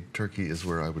Byzantine made, Turkey is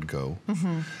where I would go.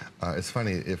 It's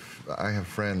funny, if I have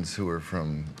friends who are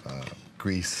from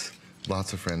Greece,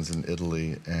 lots of friends in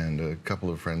Italy, and a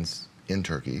couple of friends in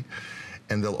Turkey,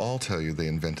 And they'll all tell you they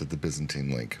invented the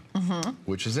Byzantine link,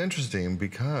 which is interesting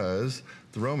because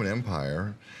the Roman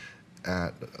Empire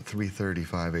at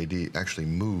 335 AD actually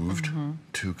moved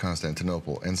to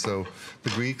Constantinople. And so the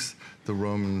Greeks, the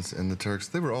Romans, and the Turks,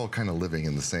 they were all kind of living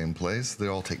in the same place. They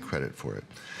all take credit for it.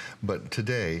 But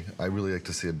today, I really like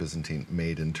to see a Byzantine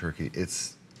made in Turkey.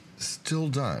 It's still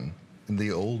done in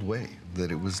the old way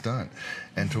that it was done.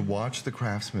 And to watch the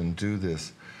craftsmen do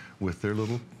this with their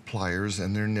little pliers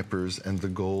and their nippers and the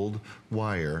gold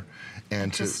wire,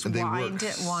 and just they wind work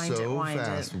it, wind so it, wind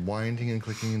fast, it. winding and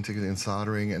clicking and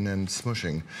soldering and then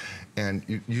smushing, and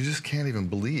you just can't even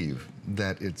believe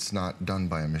that it's not done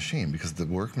by a machine because the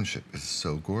workmanship is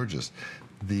so gorgeous.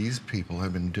 These people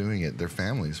have been doing it, their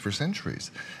families, for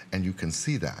centuries, and you can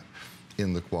see that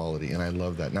in the quality, and I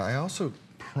love that. Now, I also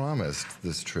promised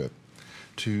this trip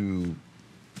to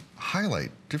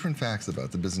highlight different facts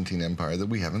about the Byzantine Empire that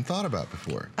we haven't thought about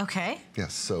before. Okay.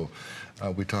 Yes, so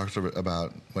we talked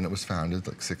about when it was founded,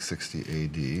 like 660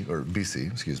 AD, or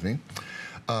BC, excuse me.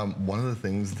 One of the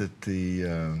things that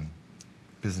the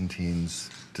Byzantines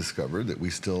discovered that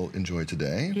we still enjoy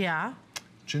today, Yeah.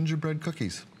 gingerbread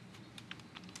cookies.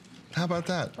 How about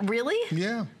that? Really?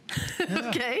 Yeah.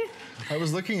 Okay. I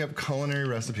was looking up culinary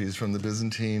recipes from the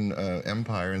Byzantine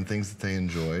Empire and things that they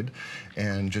enjoyed,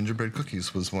 and gingerbread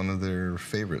cookies was one of their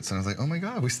favorites. And I was like, oh my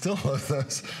God, we still love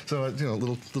those. So, you know,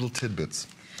 little tidbits.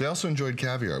 They also enjoyed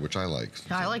caviar, which I like.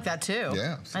 I like that too.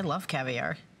 Yeah. I love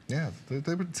caviar. Yeah,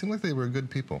 they would seem like they were good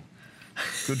people.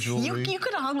 Good jewelry. You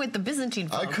could have hung with the Byzantine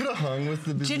folk. I could have hung with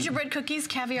the Byzantine. Gingerbread cookies,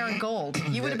 caviar, and gold.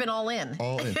 You would have been all in.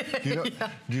 All in. Do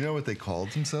you know what they called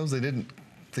themselves? They didn't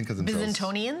think of themselves.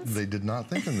 Byzantonians? They did not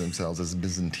think of themselves as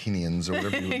Byzantinians or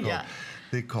whatever you would call Yeah. it.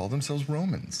 They called themselves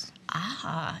Romans.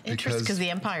 Ah, interesting, because the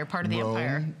empire, part of the Rome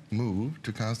empire. moved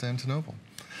to Constantinople.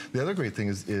 The other great thing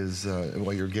is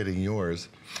while you're getting yours,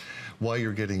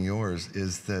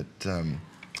 is that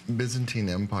Byzantine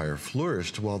Empire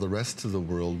flourished while the rest of the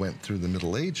world went through the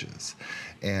Middle Ages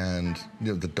and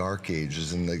the Dark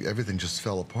Ages, and everything just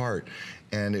fell apart.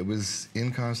 And it was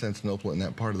in Constantinople, in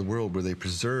that part of the world, where they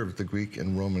preserved the Greek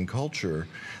and Roman culture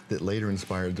that later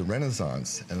inspired the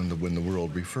Renaissance, and when the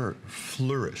world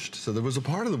flourished. So there was a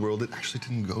part of the world that actually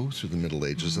didn't go through the Middle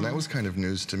Ages, and that was kind of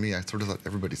news to me. I sort of thought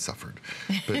everybody suffered.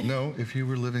 But no, if you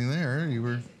were living there, you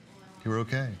were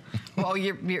okay. Well,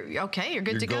 you're okay. You're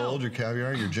good to go. Your gold, your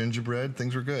caviar, your gingerbread,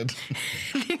 things were good.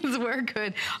 Things were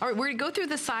good. All right, we're going to go through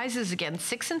the sizes again.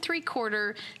 6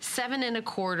 3/4, 7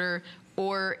 1/4,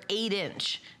 or 8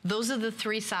 inch. Those are the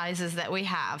three sizes that we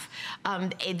have.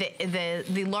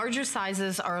 The larger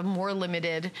sizes are more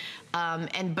limited,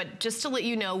 but just to let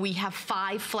you know, we have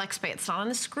 5 flex pay. It's not on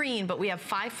the screen, but we have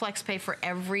 5 flex pay for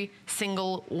every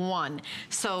single one.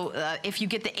 So if you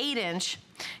get the 8 inch,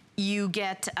 you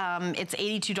get, it's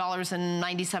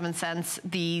 $82.97.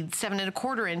 The 7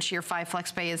 1/4 inch, your 5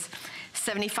 flex pay is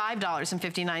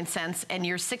 $75.59. And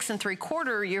your 6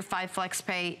 3/4, your 5 flex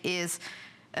pay is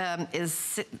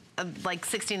like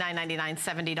 $69.99,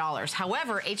 $70.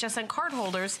 However, HSN card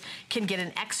holders can get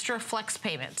an extra flex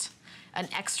payment.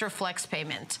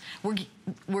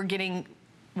 We're getting,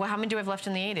 well, how many do we have left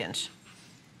in the 8 inch?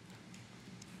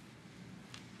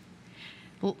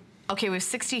 Okay, we have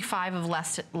 65 of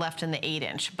left in the 8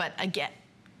 inch, but again,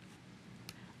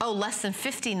 less than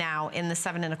 50 now in the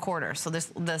 7 1/4. So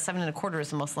the 7 1/4 is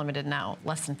the most limited now,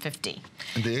 less than 50.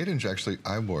 And the 8 inch, actually,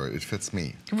 I wore it. It fits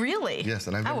me. Really? Yes,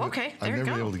 and I've never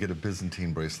been able to get a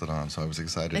Byzantine bracelet on, so I was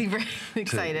excited.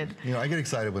 Excited. I get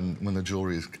excited when the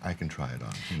jewelry is, I can try it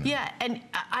on. Yeah, and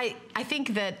I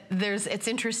think that it's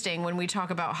interesting when we talk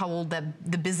about how old the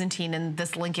Byzantine and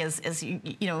this link is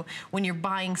when you're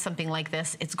buying something like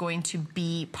this, it's going to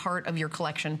be part of your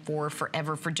collection for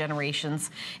forever, for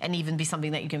generations, and even be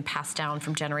something that you can pass down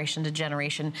from generation to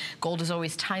generation. Gold is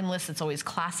always timeless. It's always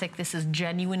classic. This is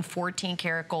genuine 14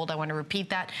 karat gold. I want to repeat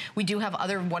that. We do have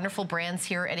other wonderful brands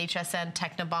here at HSN,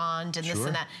 Technobond and this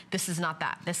and that. This is not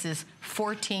that. This is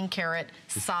 14 karat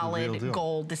solid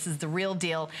gold. This is the real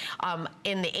deal.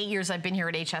 In the 8 years I've been here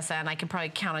at HSN, I can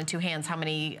probably count on 2 hands how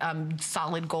many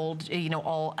solid gold,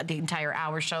 all the entire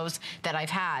hour shows that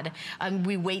I've had.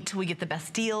 We wait till we get the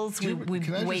best deals. Can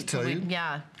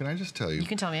I just tell you? You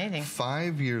can tell me anything.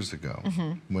 5 years ago,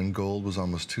 when gold was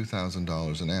almost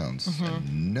 $2,000 an ounce,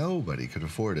 and nobody could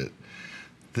afford it,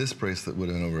 this bracelet would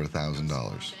have been over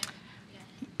 $1,000.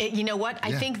 You know what?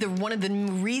 I think one of the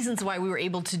reasons why we were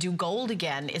able to do gold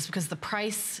again is because the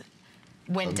price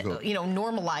went, you know,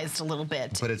 normalized a little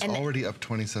bit. But it's already up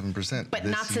 27%. But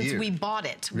this not since year. we bought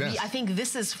it. Yes. I think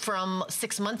this is from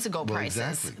 6 months ago prices.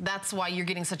 Exactly. That's why you're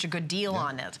getting such a good deal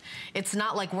on it. It's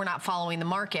not like we're not following the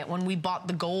market. When we bought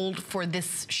the gold for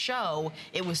this show,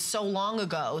 it was so long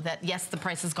ago that yes, the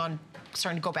price has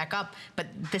starting to go back up, but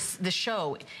this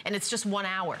show, and it's just 1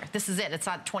 hour. This is it. It's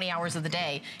not 20 hours of the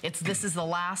day. This is the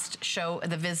last show,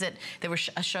 the visit. There was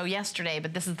a show yesterday,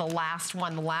 but this is the last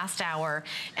one, the last hour,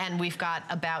 and we've got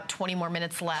about 20 more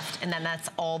minutes left, and then that's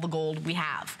all the gold we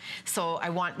have. So I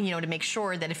want, you know, to make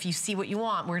sure that if you see what you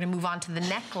want, we're gonna move on to the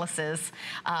necklaces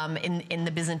in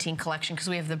the Byzantine collection, because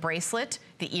we have the bracelet,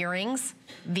 the earrings,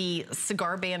 the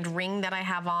cigar band ring that I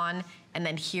have on, and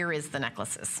then here is the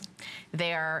necklaces.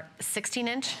 They are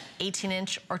 16-inch,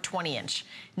 18-inch, or 20-inch.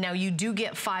 Now you do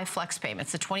get 5 flex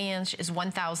payments. The 20-inch is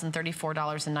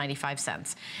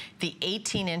 $1,034.95. The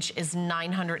 18-inch is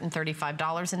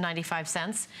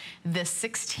 $935.95. The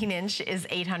 16-inch is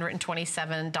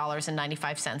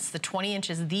 $827.95. The 20-inch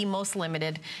is the most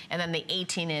limited, and then the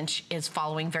 18-inch is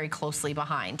following very closely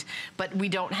behind. But we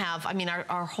don't have, I mean,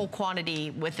 our whole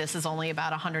quantity with this is only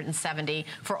about 170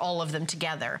 for all of them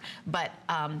together. But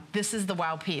this is the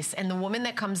wow piece. And the woman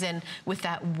that comes in with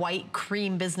that white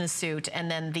cream business suit and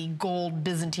then the gold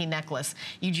Byzantine necklace,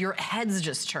 your head's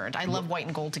just turned. I love white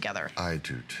and gold together. I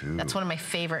do too. That's one of my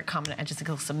favorite combinations. I just think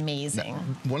it looks amazing.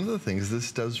 Now, one of the things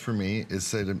this does for me is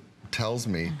that it tells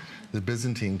me the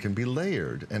Byzantine can be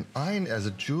layered. And I, as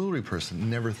a jewelry person,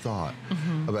 never thought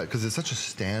about it because it's such a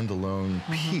standalone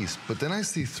piece. But then I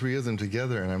see 3 of them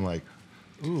together and I'm like,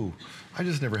 ooh, I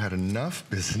just never had enough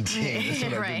Byzantine. That's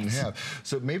what I didn't have.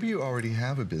 So maybe you already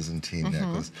have a Byzantine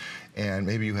necklace, and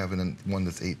maybe you have one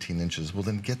that's 18 inches. Well,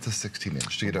 then get the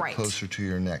 16-inch to get up closer to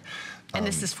your neck. And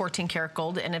this is 14 karat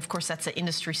gold, and of course that's an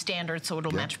industry standard, so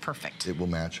it'll match perfect. It will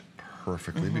match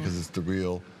perfectly because it's the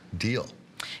real deal.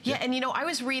 Yeah, and you know, I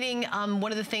was reading,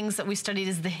 one of the things that we studied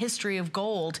is the history of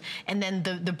gold, and then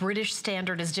the British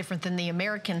standard is different than the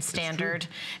American standard,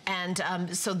 and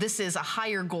so this is a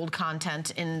higher gold content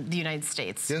in the United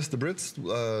States. Yes, the Brits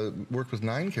work with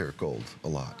 9 karat gold a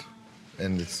lot,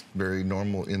 and it's very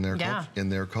normal in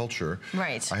their culture.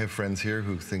 Right. I have friends here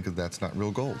who think that that's not real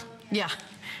gold. Yeah.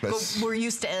 But we're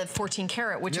used to 14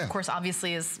 karat, which of course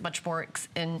obviously is much more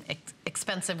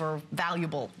expensive or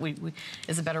valuable,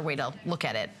 is a better way to look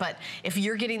at it. But if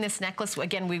you're getting this necklace,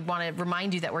 again, we want to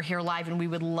remind you that we're here live and we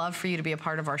would love for you to be a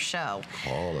part of our show.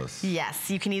 Call us.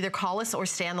 Yes, you can either call us or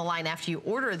stay on the line after you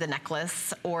order the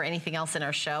necklace or anything else in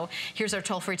our show. Here's our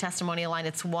toll-free testimonial line.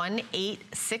 It's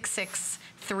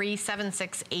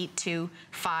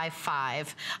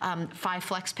 1-866-376-8255. 5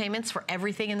 flex payments for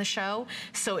everything in the show.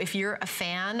 So if you're a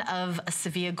fan of a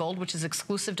Sevilla Gold, which is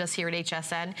exclusive to us here at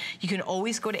HSN, you can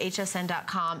always go to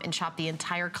hsn.com and shop the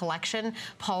entire collection.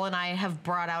 Paul and I have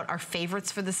brought out our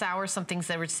favorites for this hour, some things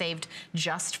that were saved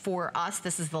just for us.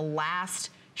 This is the last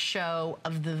show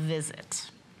of the visit.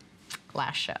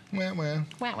 Last show. Wah, wah.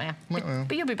 Wah, wah. Wah, wah.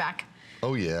 But you'll be back.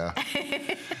 Oh, yeah.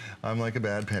 I'm like a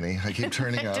bad penny. I keep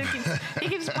turning up. He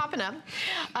keeps popping up.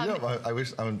 You know, I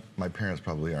wish my parents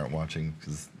probably aren't watching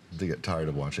because they get tired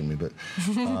of watching me. But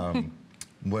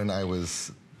when I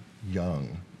was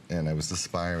young and I was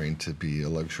aspiring to be a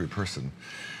luxury person,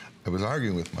 I was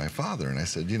arguing with my father, and I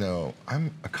said, you know,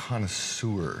 I'm a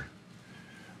connoisseur.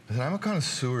 I said, I'm a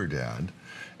connoisseur, Dad.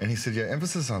 And he said, yeah,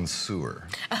 emphasis on sewer.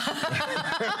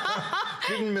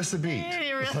 Didn't miss a beat.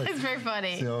 It's very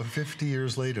funny. You know, 50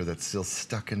 years later, that's still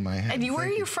stuck in my head. And where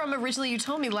are you from originally? You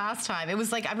told me last time. It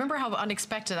was like, I remember how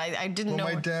unexpected. I didn't know.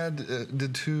 Well, my dad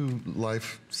did 2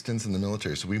 life stints in the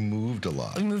military, so we moved a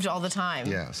lot. We moved all the time.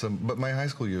 Yeah, but my high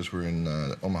school years were in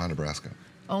Omaha, Nebraska.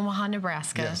 Omaha,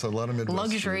 Nebraska. Yeah, so a lot of Midwest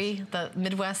luxury, foods. The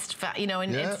Midwest, you know,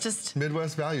 and it's just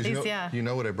Midwest values. You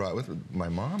know what I brought with me? My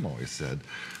mom always said,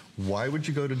 why would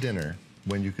you go to dinner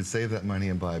when you could save that money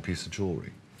and buy a piece of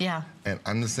jewelry? Yeah. And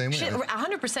I'm the same way.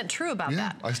 100% true about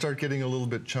that. I start getting a little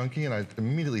bit chunky, and I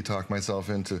immediately talk myself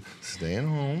into staying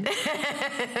home.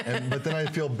 But then I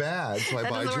feel bad, so I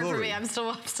buy jewelry. That doesn't work for me. I'm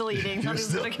still eating.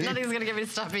 Nothing's going to get me to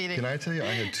stop eating. Can I tell you, I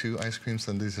had 2 ice cream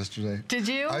sundaes yesterday. Did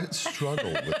you? I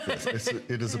struggle with this.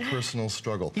 It is a personal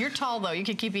struggle. You're tall, though. You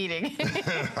can keep eating.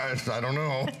 I don't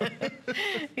know.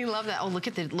 You love that. Oh, look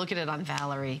at it on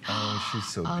Valerie. Oh, she's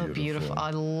so beautiful. Oh, beautiful.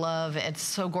 I love it. It's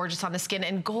so gorgeous on the skin.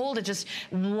 And gold, it just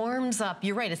warms up.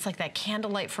 You're right, it's like that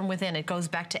candlelight from within. It goes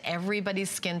back to everybody's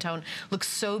skin tone. Looks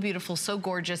so beautiful, so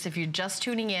gorgeous. If you're just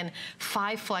tuning in,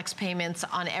 5 flex payments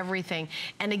on everything.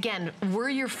 And again, we're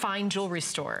your fine jewelry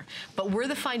store, but we're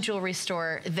the fine jewelry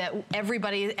store that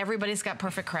everybody's got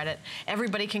perfect credit.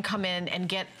 Everybody can come in and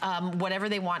get whatever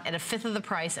they want at 1/5 of the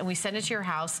price, and we send it to your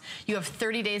house. You have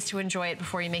 30 days to enjoy it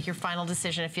before you make your final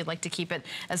decision if you'd like to keep it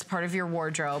as part of your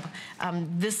wardrobe.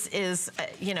 This is,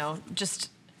 you know, just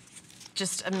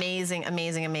amazing,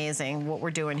 amazing, amazing what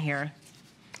we're doing here.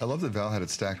 I love that Val had it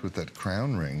stacked with that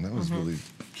crown ring. That was really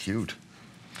cute.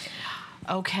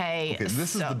 Okay,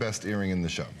 this is the best earring in the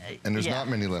show. And there's not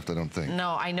many left, I don't think.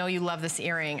 No, I know you love this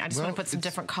earring. I just want to put some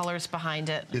different colors behind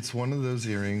it. It's one of those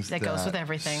earrings that goes with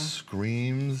everything.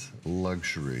 Screams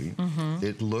luxury.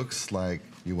 It looks like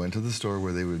you went to the store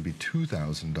where they would be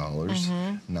 $2,000,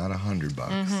 not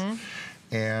 $100.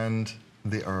 And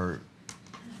they are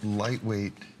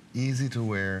lightweight, easy to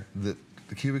wear. The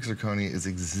cubic zirconia is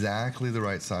exactly the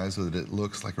right size so that it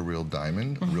looks like a real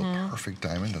diamond, a real perfect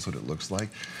diamond. That's what it looks like.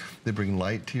 They bring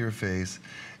light to your face.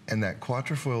 And that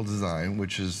quatrefoil design,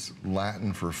 which is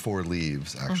Latin for 4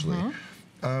 leaves, actually,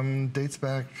 dates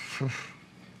back a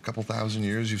couple thousand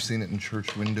years. You've seen it in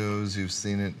church windows. You've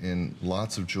seen it in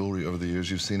lots of jewelry over the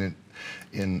years. You've seen it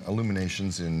in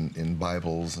illuminations in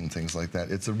Bibles and things like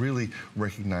that. It's a really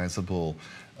recognizable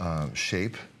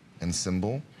shape and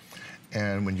symbol.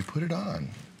 And when you put it on,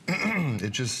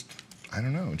 it just, I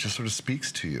don't know, it just sort of speaks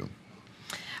to you.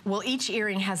 Well, each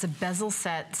earring has a bezel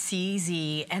set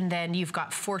CZ, and then you've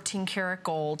got 14 karat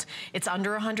gold. It's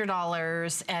under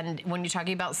 $100, and when you're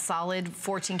talking about solid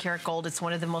 14 karat gold, it's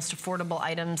one of the most affordable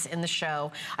items in the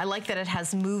show. I like that it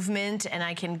has movement, and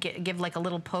I can give like a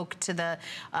little poke to the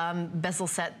bezel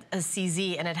set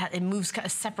CZ, and it moves kind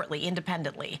of separately,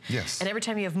 independently. Yes. And every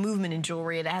time you have movement in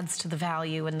jewelry, it adds to the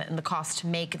value and the cost to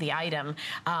make the item.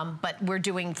 But we're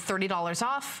doing $30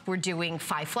 off. We're doing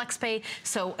 5 flex pay.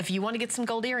 So if you want to get some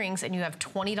gold earrings and you have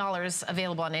 $20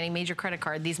 available on any major credit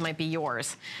card, these might be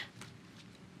yours.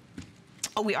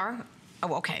 Oh, we are?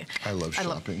 Oh, okay. I love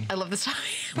shopping. I love this.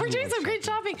 We're doing some great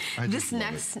shopping. This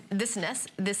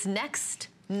next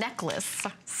necklace,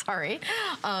 sorry,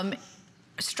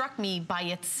 struck me by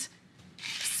its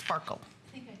sparkle.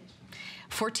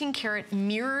 14 karat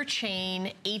mirror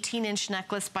chain, 18-inch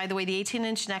necklace. By the way, the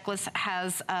 18-inch necklace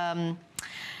has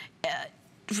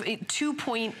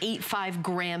 2.85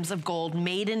 grams of gold,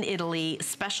 made in Italy,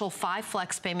 special 5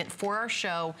 flex payment for our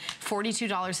show,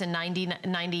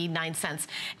 $42.99.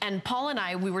 And Paul and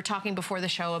I, we were talking before the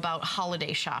show about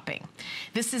holiday shopping.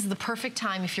 This is the perfect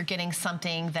time if you're getting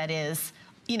something that is,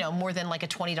 you know, more than like a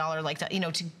 $20, like that, you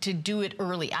know, to do it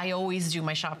early. I always do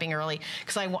my shopping early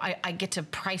because I get to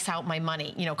price out my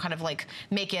money, you know, kind of like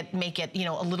make it, you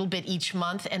know, a little bit each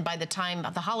month. And by the time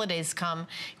the holidays come,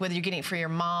 whether you're getting it for your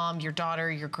mom, your daughter,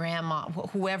 your grandma,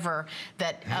 whoever,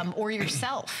 that, or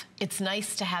yourself, it's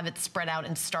nice to have it spread out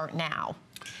and start now.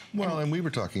 Well, and we were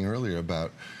talking earlier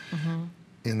about,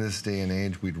 in this day and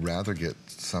age, we'd rather get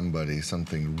somebody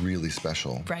something really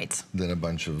special than a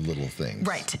bunch of little things.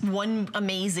 Right. One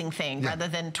amazing thing rather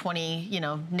than 20, you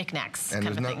know, knickknacks and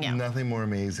kind of thing. Nothing more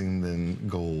amazing than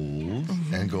gold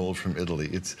and gold from Italy.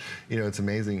 It's, you know, it's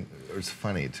amazing. It's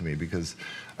funny to me because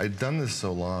I've done this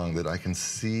so long that I can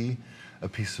see a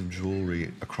piece of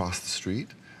jewelry across the street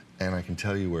and I can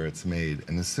tell you where it's made.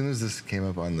 And as soon as this came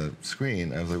up on the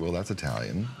screen, I was like, well, that's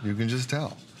Italian. You can just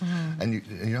tell. And you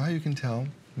know how you can tell?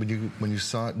 When you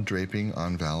saw it draping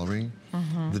on Valerie,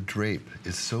 the drape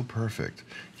is so perfect.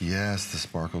 Yes, the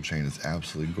sparkle chain is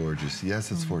absolutely gorgeous.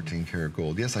 Yes, it's 14 karat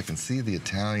gold. Yes, I can see the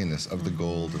Italianness of the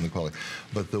gold and the quality.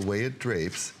 But the way it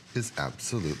drapes is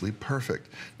absolutely perfect.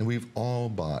 And we've all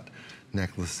bought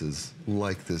necklaces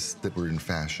like this that were in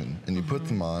fashion, and you put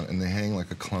them on and they hang like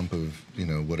a clump of, you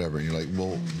know, whatever, and you're like,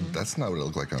 well, that's not what it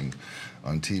looked like on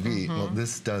TV. Well,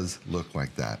 this does look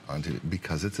like that on TV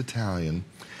because it's Italian,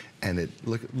 and it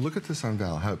look at this on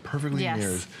Val, how it perfectly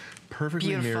mirrors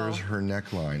her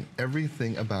neckline.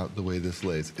 Everything about the way this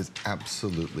lays is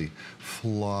absolutely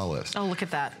flawless. Oh, look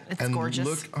at that. It's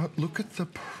gorgeous. Look at the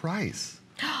price.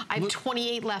 I have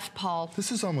 28 left, Paul.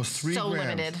 This is almost 3 grams. So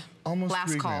limited. Almost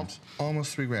Last 3 call. grams.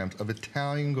 Almost 3 grams of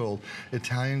Italian gold,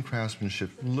 Italian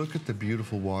craftsmanship. Look at the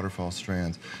beautiful waterfall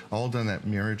strands, all done that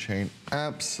mirror chain.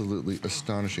 Absolutely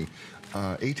astonishing.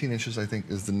 18 inches, I think,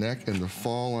 is the neck, and the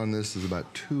fall on this is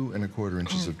about 2 1/4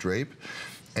 inches of drape.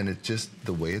 And it just,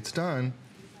 the way it's done,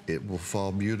 it will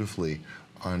fall beautifully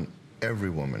on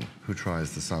every woman who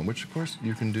tries this on, which, of course,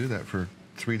 you can do that for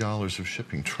 $3 of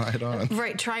shipping. Try it on.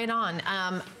 Right, try it on.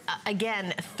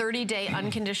 Again, 30-day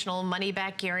unconditional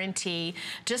money-back guarantee.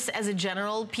 Just as a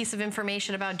general piece of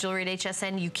information about jewelry at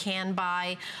HSN, you can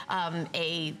buy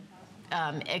a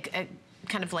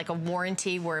kind of like a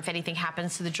warranty where if anything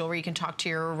happens to the jewelry, you can talk to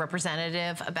your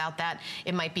representative about that.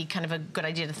 It might be kind of a good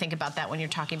idea to think about that when you're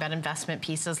talking about investment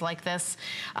pieces like this.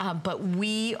 But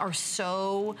we are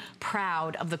so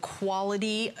proud of the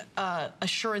quality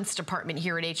assurance department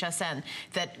here at HSN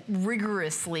that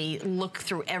rigorously look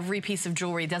through every piece of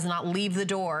jewelry, does not leave the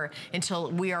door until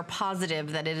we are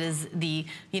positive that it is the,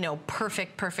 you know,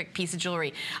 perfect piece of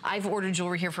jewelry. I've ordered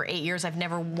jewelry here for 8 years. I've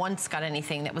never once got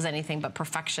anything that was anything but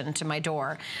perfection to my door.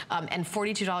 And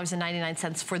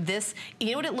 $42.99 for this.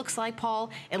 You know what it looks like, Paul?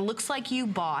 It looks like you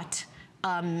bought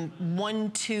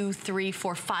 1, 2, 3,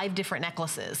 4, 5 different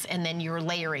necklaces, and then you're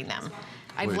layering them.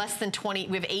 I have less than 20,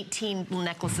 we have 18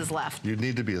 necklaces left. You'd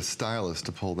need to be a stylist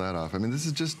to pull that off. I mean, this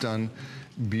is just done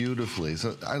beautifully.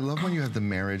 So I love when you have the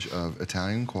marriage of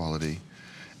Italian quality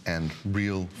and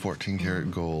real 14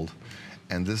 karat gold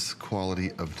and this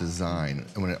quality of design.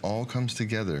 And when it all comes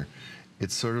together,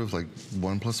 it's sort of like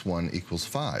 1 + 1 =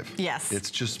 5. Yes.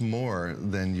 It's just more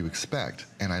than you expect.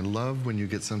 And I love when you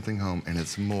get something home and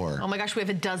it's more. Oh my gosh, we have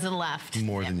a dozen left.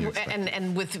 More than you expect.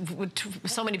 And with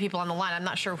so many people on the line, I'm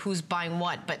not sure who's buying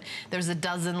what, but there's a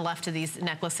dozen left of these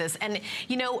necklaces. And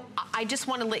you know, I just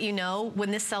want to let you know, when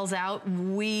this sells out,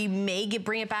 we may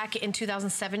bring it back in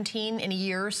 2017 in a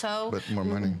year or so. But more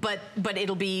money. But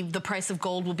it'll be, the price of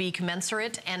gold will be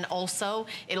commensurate, and also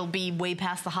it'll be way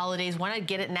past the holidays. Why not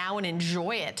get it now and enjoy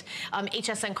it?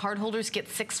 HSN cardholders get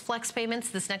 6 flex payments.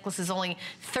 This necklace is only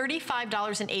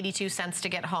 $35.82 to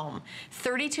get home.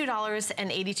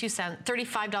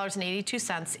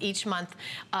 $35.82 each month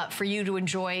for you to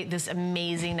enjoy this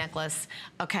amazing necklace.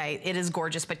 Okay, it is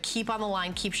gorgeous, but keep on the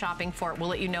line, keep shopping for it. We'll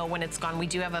let you know when it's gone. We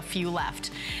do have a few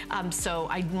left. So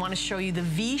I want to show you the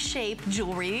V-shaped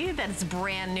jewelry that's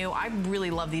brand new. I really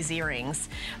love these earrings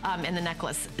and the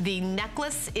necklace. The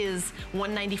necklace is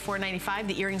 $194.95.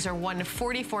 The earrings are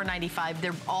 $144.95.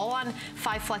 They're all on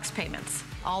 5 flex payments.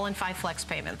 All in 5 flex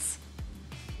payments.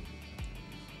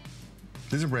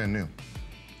 These are brand new.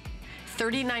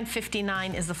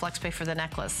 $39.59 is the flex pay for the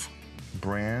necklace.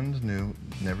 Brand new,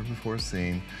 never before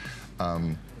seen.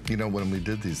 You know, when we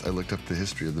did these, I looked up the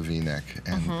history of the V-neck,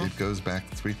 and it goes back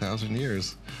 3,000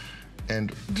 years.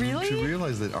 And to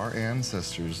realize that our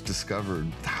ancestors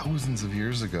discovered thousands of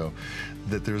years ago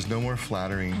that there's no more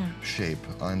flattering shape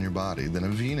on your body than a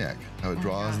V-neck, how it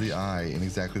draws the eye in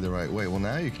exactly the right way. Well,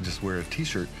 now you can just wear a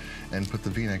t-shirt and put the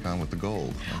V-neck on with the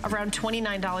gold. Around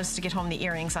 $29 to get home the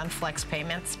earrings on flex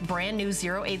payments. Brand new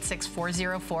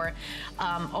 086404.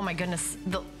 Oh my goodness.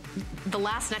 The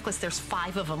last necklace, there's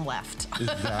 5 of them left. Is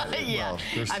that? Yeah. Well,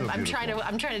 they're so I'm trying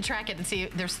to track it and see.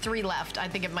 There's 3 left. I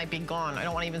think it might be gone. I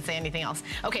don't want to even say anything else.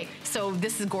 Okay, so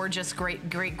this is gorgeous,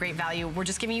 great value. We're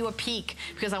just giving you a peek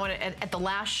because I want to, at the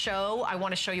last show, I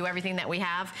want to show you everything that we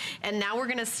have. And now we're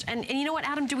gonna, and you know what,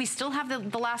 Adam? Do we still have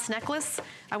the last necklace?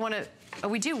 I want to. Oh,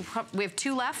 we do. We have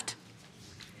 2 left.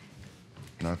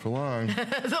 Not for long.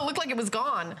 It looked like it was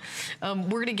gone.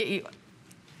 We're gonna get you.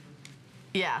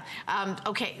 Yeah.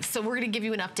 Okay, so we're going to give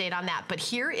you an update on that. But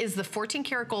here is the 14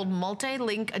 karat gold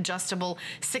multi-link adjustable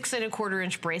 6 1/4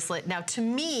 inch bracelet. Now, to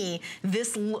me,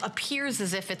 this appears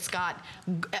as if it's got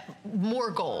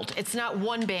more gold. It's not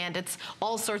one band. It's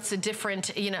all sorts of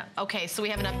different, you know. Okay, so we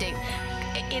have an update.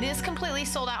 It is completely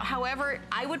sold out. However,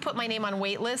 I would put my name on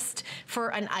wait list for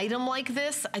an item like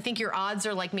this. I think your odds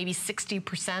are like maybe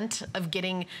 60% of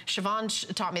getting,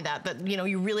 Siobhan taught me that you know,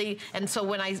 you really, and so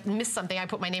when I miss something, I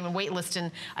put my name on wait list,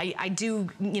 and I do,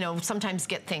 you know, sometimes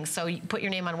get things. So you put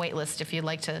your name on wait list if you'd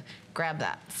like to grab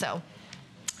that. So.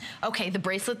 Okay, the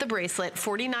bracelet,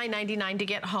 $49.99 to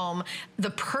get home. The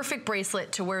perfect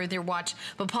bracelet to wear with your watch.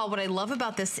 But Paul, what I love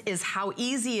about this is how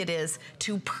easy it is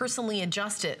to personally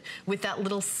adjust it with that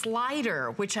little slider,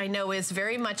 which I know is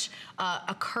very much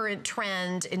a current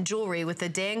trend in jewelry with the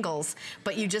dangles.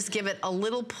 But you just give it a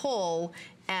little pull,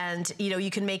 and you know, you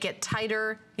can make it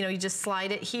tighter. You know, you just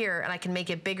slide it here, and I can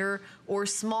make it bigger or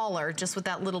smaller just with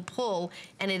that little pull.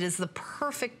 And it is the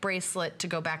perfect bracelet to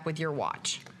go back with your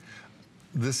watch.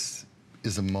 This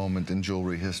is a moment in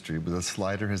jewelry history where the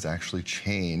slider has actually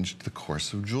changed the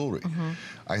course of jewelry.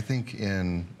 I think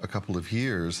in a couple of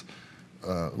years,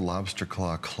 lobster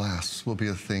claw clasps will be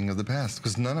a thing of the past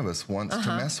because none of us wants to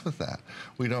mess with that.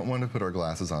 We don't want to put our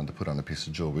glasses on to put on a piece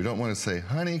of jewelry. We don't want to say,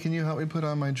 honey, can you help me put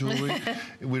on my jewelry?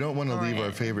 We don't want to leave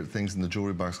our favorite things in the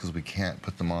jewelry box because we can't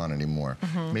put them on anymore.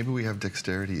 Maybe we have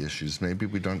dexterity issues. Maybe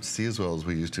we don't see as well as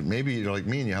we used to. Maybe you're like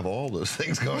me and you have all those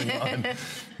things going on.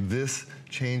 This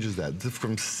changes that.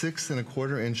 From 6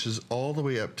 1/4 inches all the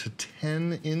way up to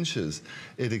 10 inches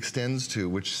it extends to,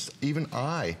 which even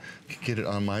I can get it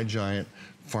on my giant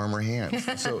farmer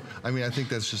hands. So, I mean, I think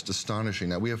that's just astonishing.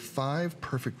 Now, we have 5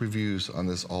 perfect reviews on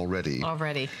this already.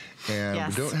 And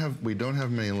yes. we don't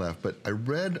have many left, but I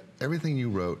read everything you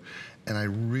wrote, and I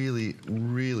really,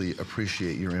 really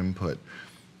appreciate your input.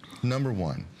 Number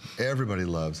 1, everybody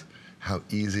loves how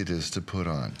easy it is to put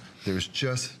on. There's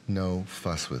just no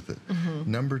fuss with it.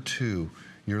 Number 2,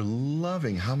 you're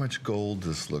loving how much gold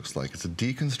this looks like. It's a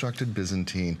deconstructed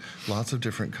Byzantine, lots of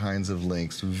different kinds of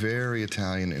links, very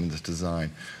Italian in this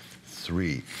design.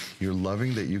 3, you're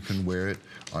loving that you can wear it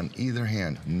on either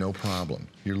hand, no problem.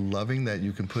 You're loving that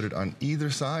you can put it on either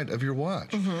side of your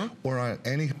watch or on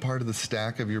any part of the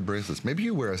stack of your bracelets. Maybe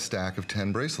you wear a stack of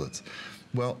 10 bracelets.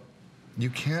 Well, you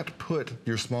can't put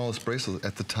your smallest bracelet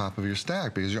at the top of your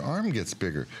stack because your arm gets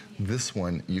bigger. This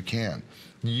one, you can.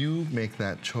 You make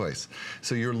that choice.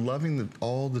 So you're loving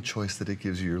all the choice that it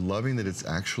gives you. You're loving that it's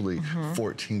actually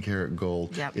 14 karat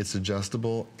gold. It's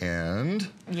adjustable and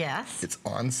it's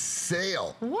on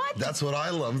sale. What? That's what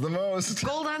I love the most.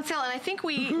 Gold on sale. And I think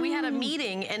we had a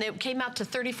meeting and it came out to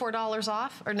 $34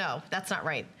 off. Or no, that's not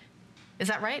right. Is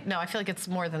that right? No, I feel like it's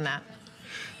more than that.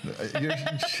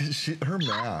 Her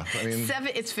math, I mean...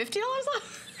 It's $50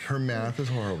 off? Her math is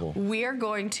horrible. We are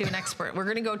going to an expert. We're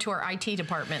going to go to our IT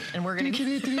department and we're going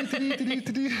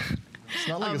to... It's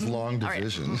not like it's long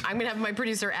division. Right. I'm going to have my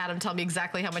producer, Adam, tell me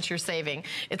exactly how much you're saving.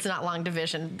 It's not long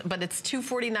division, but it's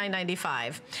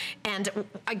 $249.95. And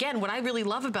again, what I really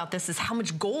love about this is how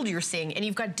much gold you're seeing, and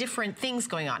you've got different things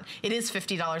going on. It is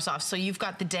 $50 off. So you've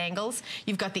got the dangles,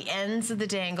 you've got the ends of the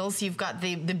dangles, you've got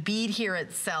the bead here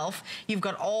itself, you've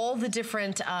got all the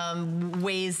different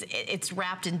ways it's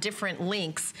wrapped in different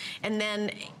links, and then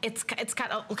it's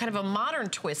got a kind of a modern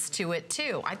twist to it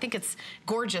too. I think it's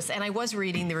gorgeous, and I was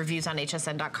reading the reviews on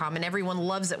HSN.com, and everyone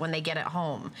loves it when they get it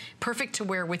home. Perfect to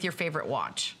wear with your favorite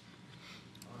watch.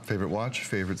 Favorite watch,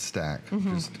 favorite stack.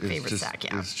 Favorite stack,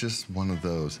 yeah. It's just one of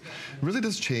those. It really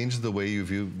does change the way you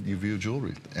view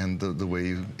jewelry and the way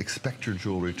you expect your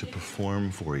jewelry to perform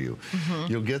for you.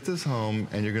 You'll get this home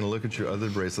and you're going to look at your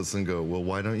other bracelets and go, well,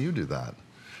 why don't you do that?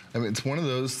 I mean, it's one of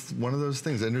those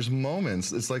things, and there's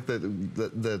moments. It's like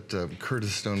that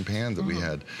Curtis stone pan that we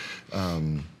had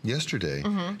yesterday.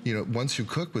 You know, once you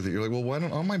cook with it, you're like, well, why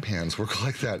don't all my pans work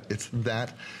like that? It's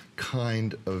that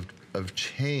kind of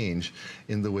change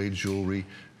in the way jewelry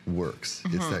works.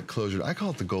 It's that closure. I call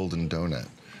it the golden donut.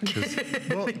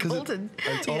 Well,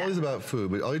 it's always about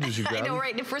food, but all you do is you grab... I know,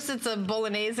 right? At first it's a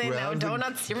bolognese, now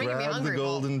donuts. You're making me hungry. Grab the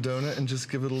golden donut and just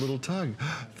give it a little tug.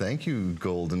 Thank you,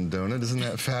 golden donut. Isn't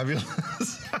that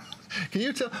fabulous? Can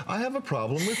you tell? I have a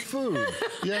problem with food.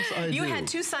 Yes, I do. You had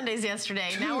 2 Sundays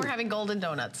yesterday. Now we're having golden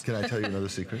donuts. Can I tell you another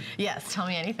secret? Yes, tell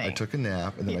me anything. I took a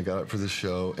nap, and then I got up for the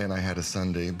show, and I had a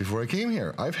sundae before I came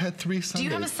here. I've had 3 Sundays. Do you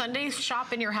have a sundae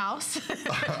shop in your house?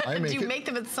 Do you make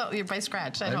them by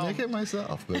scratch at home? I make it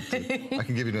myself, but I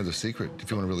can give you another secret if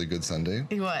you want a really good sundae.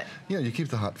 What? Yeah, you keep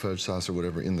the hot fudge sauce or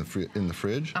whatever in the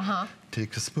fridge.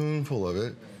 Take a spoonful of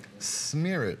it,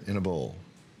 smear it in a bowl,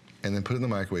 and then put it in the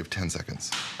microwave 10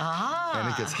 seconds. And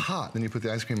it gets hot. Then you put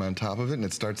the ice cream on top of it, and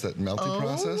it starts that melting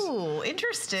process. Oh,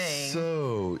 interesting.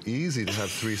 So easy to have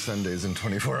 3 Sundays in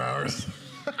 24 hours.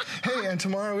 Hey, and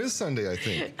tomorrow is Sunday, I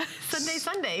think.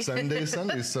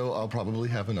 Sunday, so I'll probably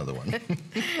have another one.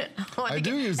 Well, I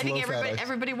think low-fat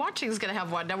everybody watching is going to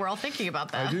have one. Now we're all thinking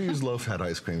about that. I do use low-fat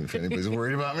ice cream if anybody's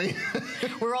worried about me.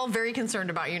 We're all very concerned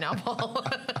about you now, Paul.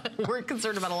 We're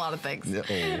concerned about a lot of things. Yeah,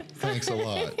 oh, thanks a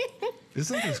lot.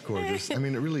 Isn't this gorgeous? I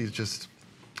mean, it really just...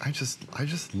 I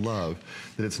just love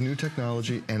that it's new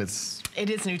technology, and it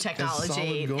is new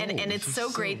technology, and it's so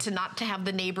great to not to have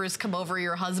the neighbors come over,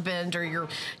 your husband or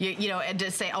you know, and to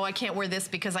say, oh, I can't wear this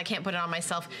because I can't put it on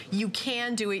myself. You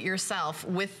can do it yourself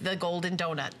with the golden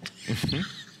donut.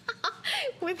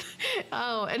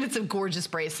 And it's a gorgeous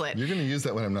bracelet. You're going to use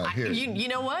that when I'm not here. You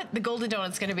know what? The golden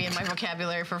donut's going to be in my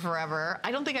vocabulary for forever.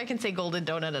 I don't think I can say golden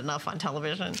donut enough on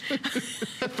television.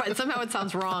 But somehow it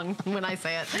sounds wrong when I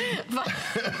say it. But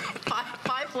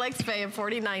 5 flex pay of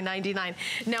 $49.99.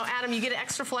 Now, Adam, you get an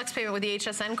extra flex payment with the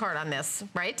HSN card on this,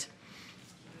 right?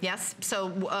 Yes, so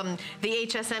the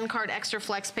HSN card extra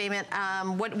flex payment,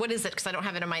 what is it? Because I don't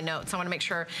have it in my notes. I want to make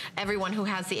sure everyone who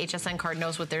has the HSN card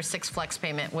knows what their 6 flex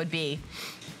payment would be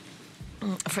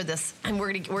for this, and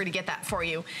we're gonna get that for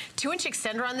you. 2-inch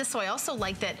extender on this, so I also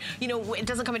like that, you know, it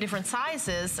doesn't come in different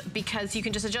sizes because you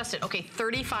can just adjust it. Okay,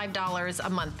 $35 a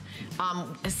month,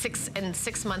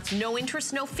 6 months, no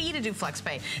interest, no fee to do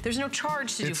FlexPay. There's no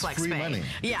charge to do FlexPay. It's free money.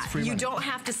 Yeah, you don't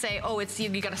have to say, oh,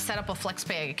 you got to set up a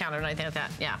FlexPay account or anything like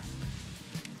that. Yeah.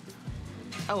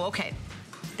 Oh, okay.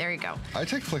 There you go. I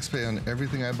take FlexPay on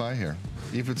everything I buy here.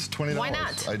 If it's $20, Why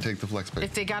not? I take the FlexPay.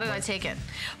 If they got it, I take it.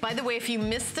 By the way, if you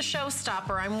missed the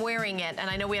showstopper, I'm wearing it, and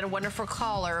I know we had a wonderful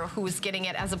caller who was getting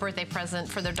it as a birthday present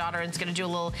for their daughter, and is going to do a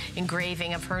little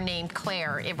engraving of her name,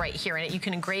 Claire, right here in it. You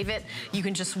can engrave it. You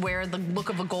can just wear the look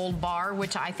of a gold bar,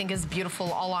 which I think is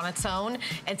beautiful all on its own.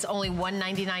 It's only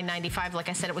 $199.95. Like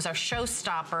I said, it was our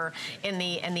showstopper in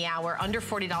the hour, under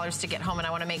 $40 to get home, and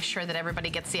I want to make sure that everybody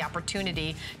gets the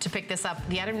opportunity to pick this up.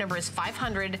 The item number is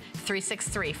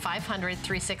 500-363. 500-363.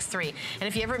 And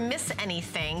if you ever miss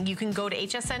anything, you can go to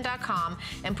hsn.com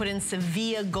and put in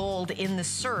Sevilla Gold in the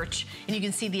search, and you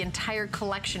can see the entire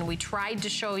collection. We tried to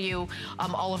show you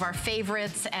all of our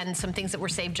favorites and some things that were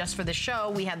saved just for the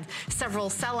show. We had several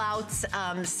sellouts,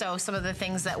 so some of the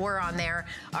things that were on there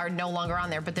are no longer on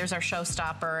there, but there's our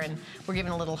showstopper, and we're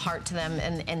giving a little heart to them,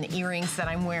 and the earrings that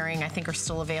I'm wearing I think are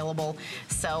still available.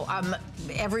 So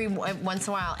every once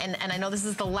in a while, and I know this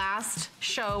is the last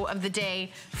show of the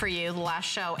day for you, the last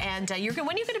show, and when are you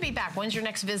going to be back? When's your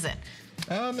next visit?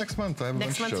 Next month. I have a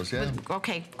bunch of shows, yeah.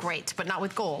 Okay, great, but not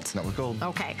with gold. Not with gold.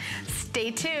 Okay,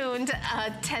 stay tuned.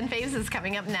 10 Faves is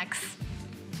coming up next.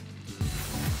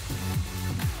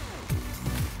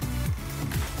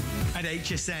 At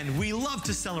HSN, we love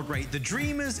to celebrate the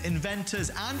dreamers, inventors,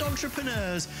 and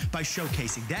entrepreneurs by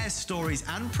showcasing their stories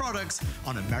and products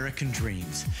on American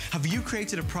dreams. Have you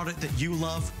created a product that you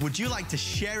love? Would you like to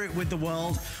share it with the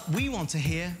world? We want to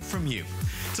hear from you.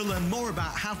 To learn more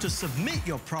about how to submit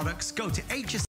your products, go to HSN.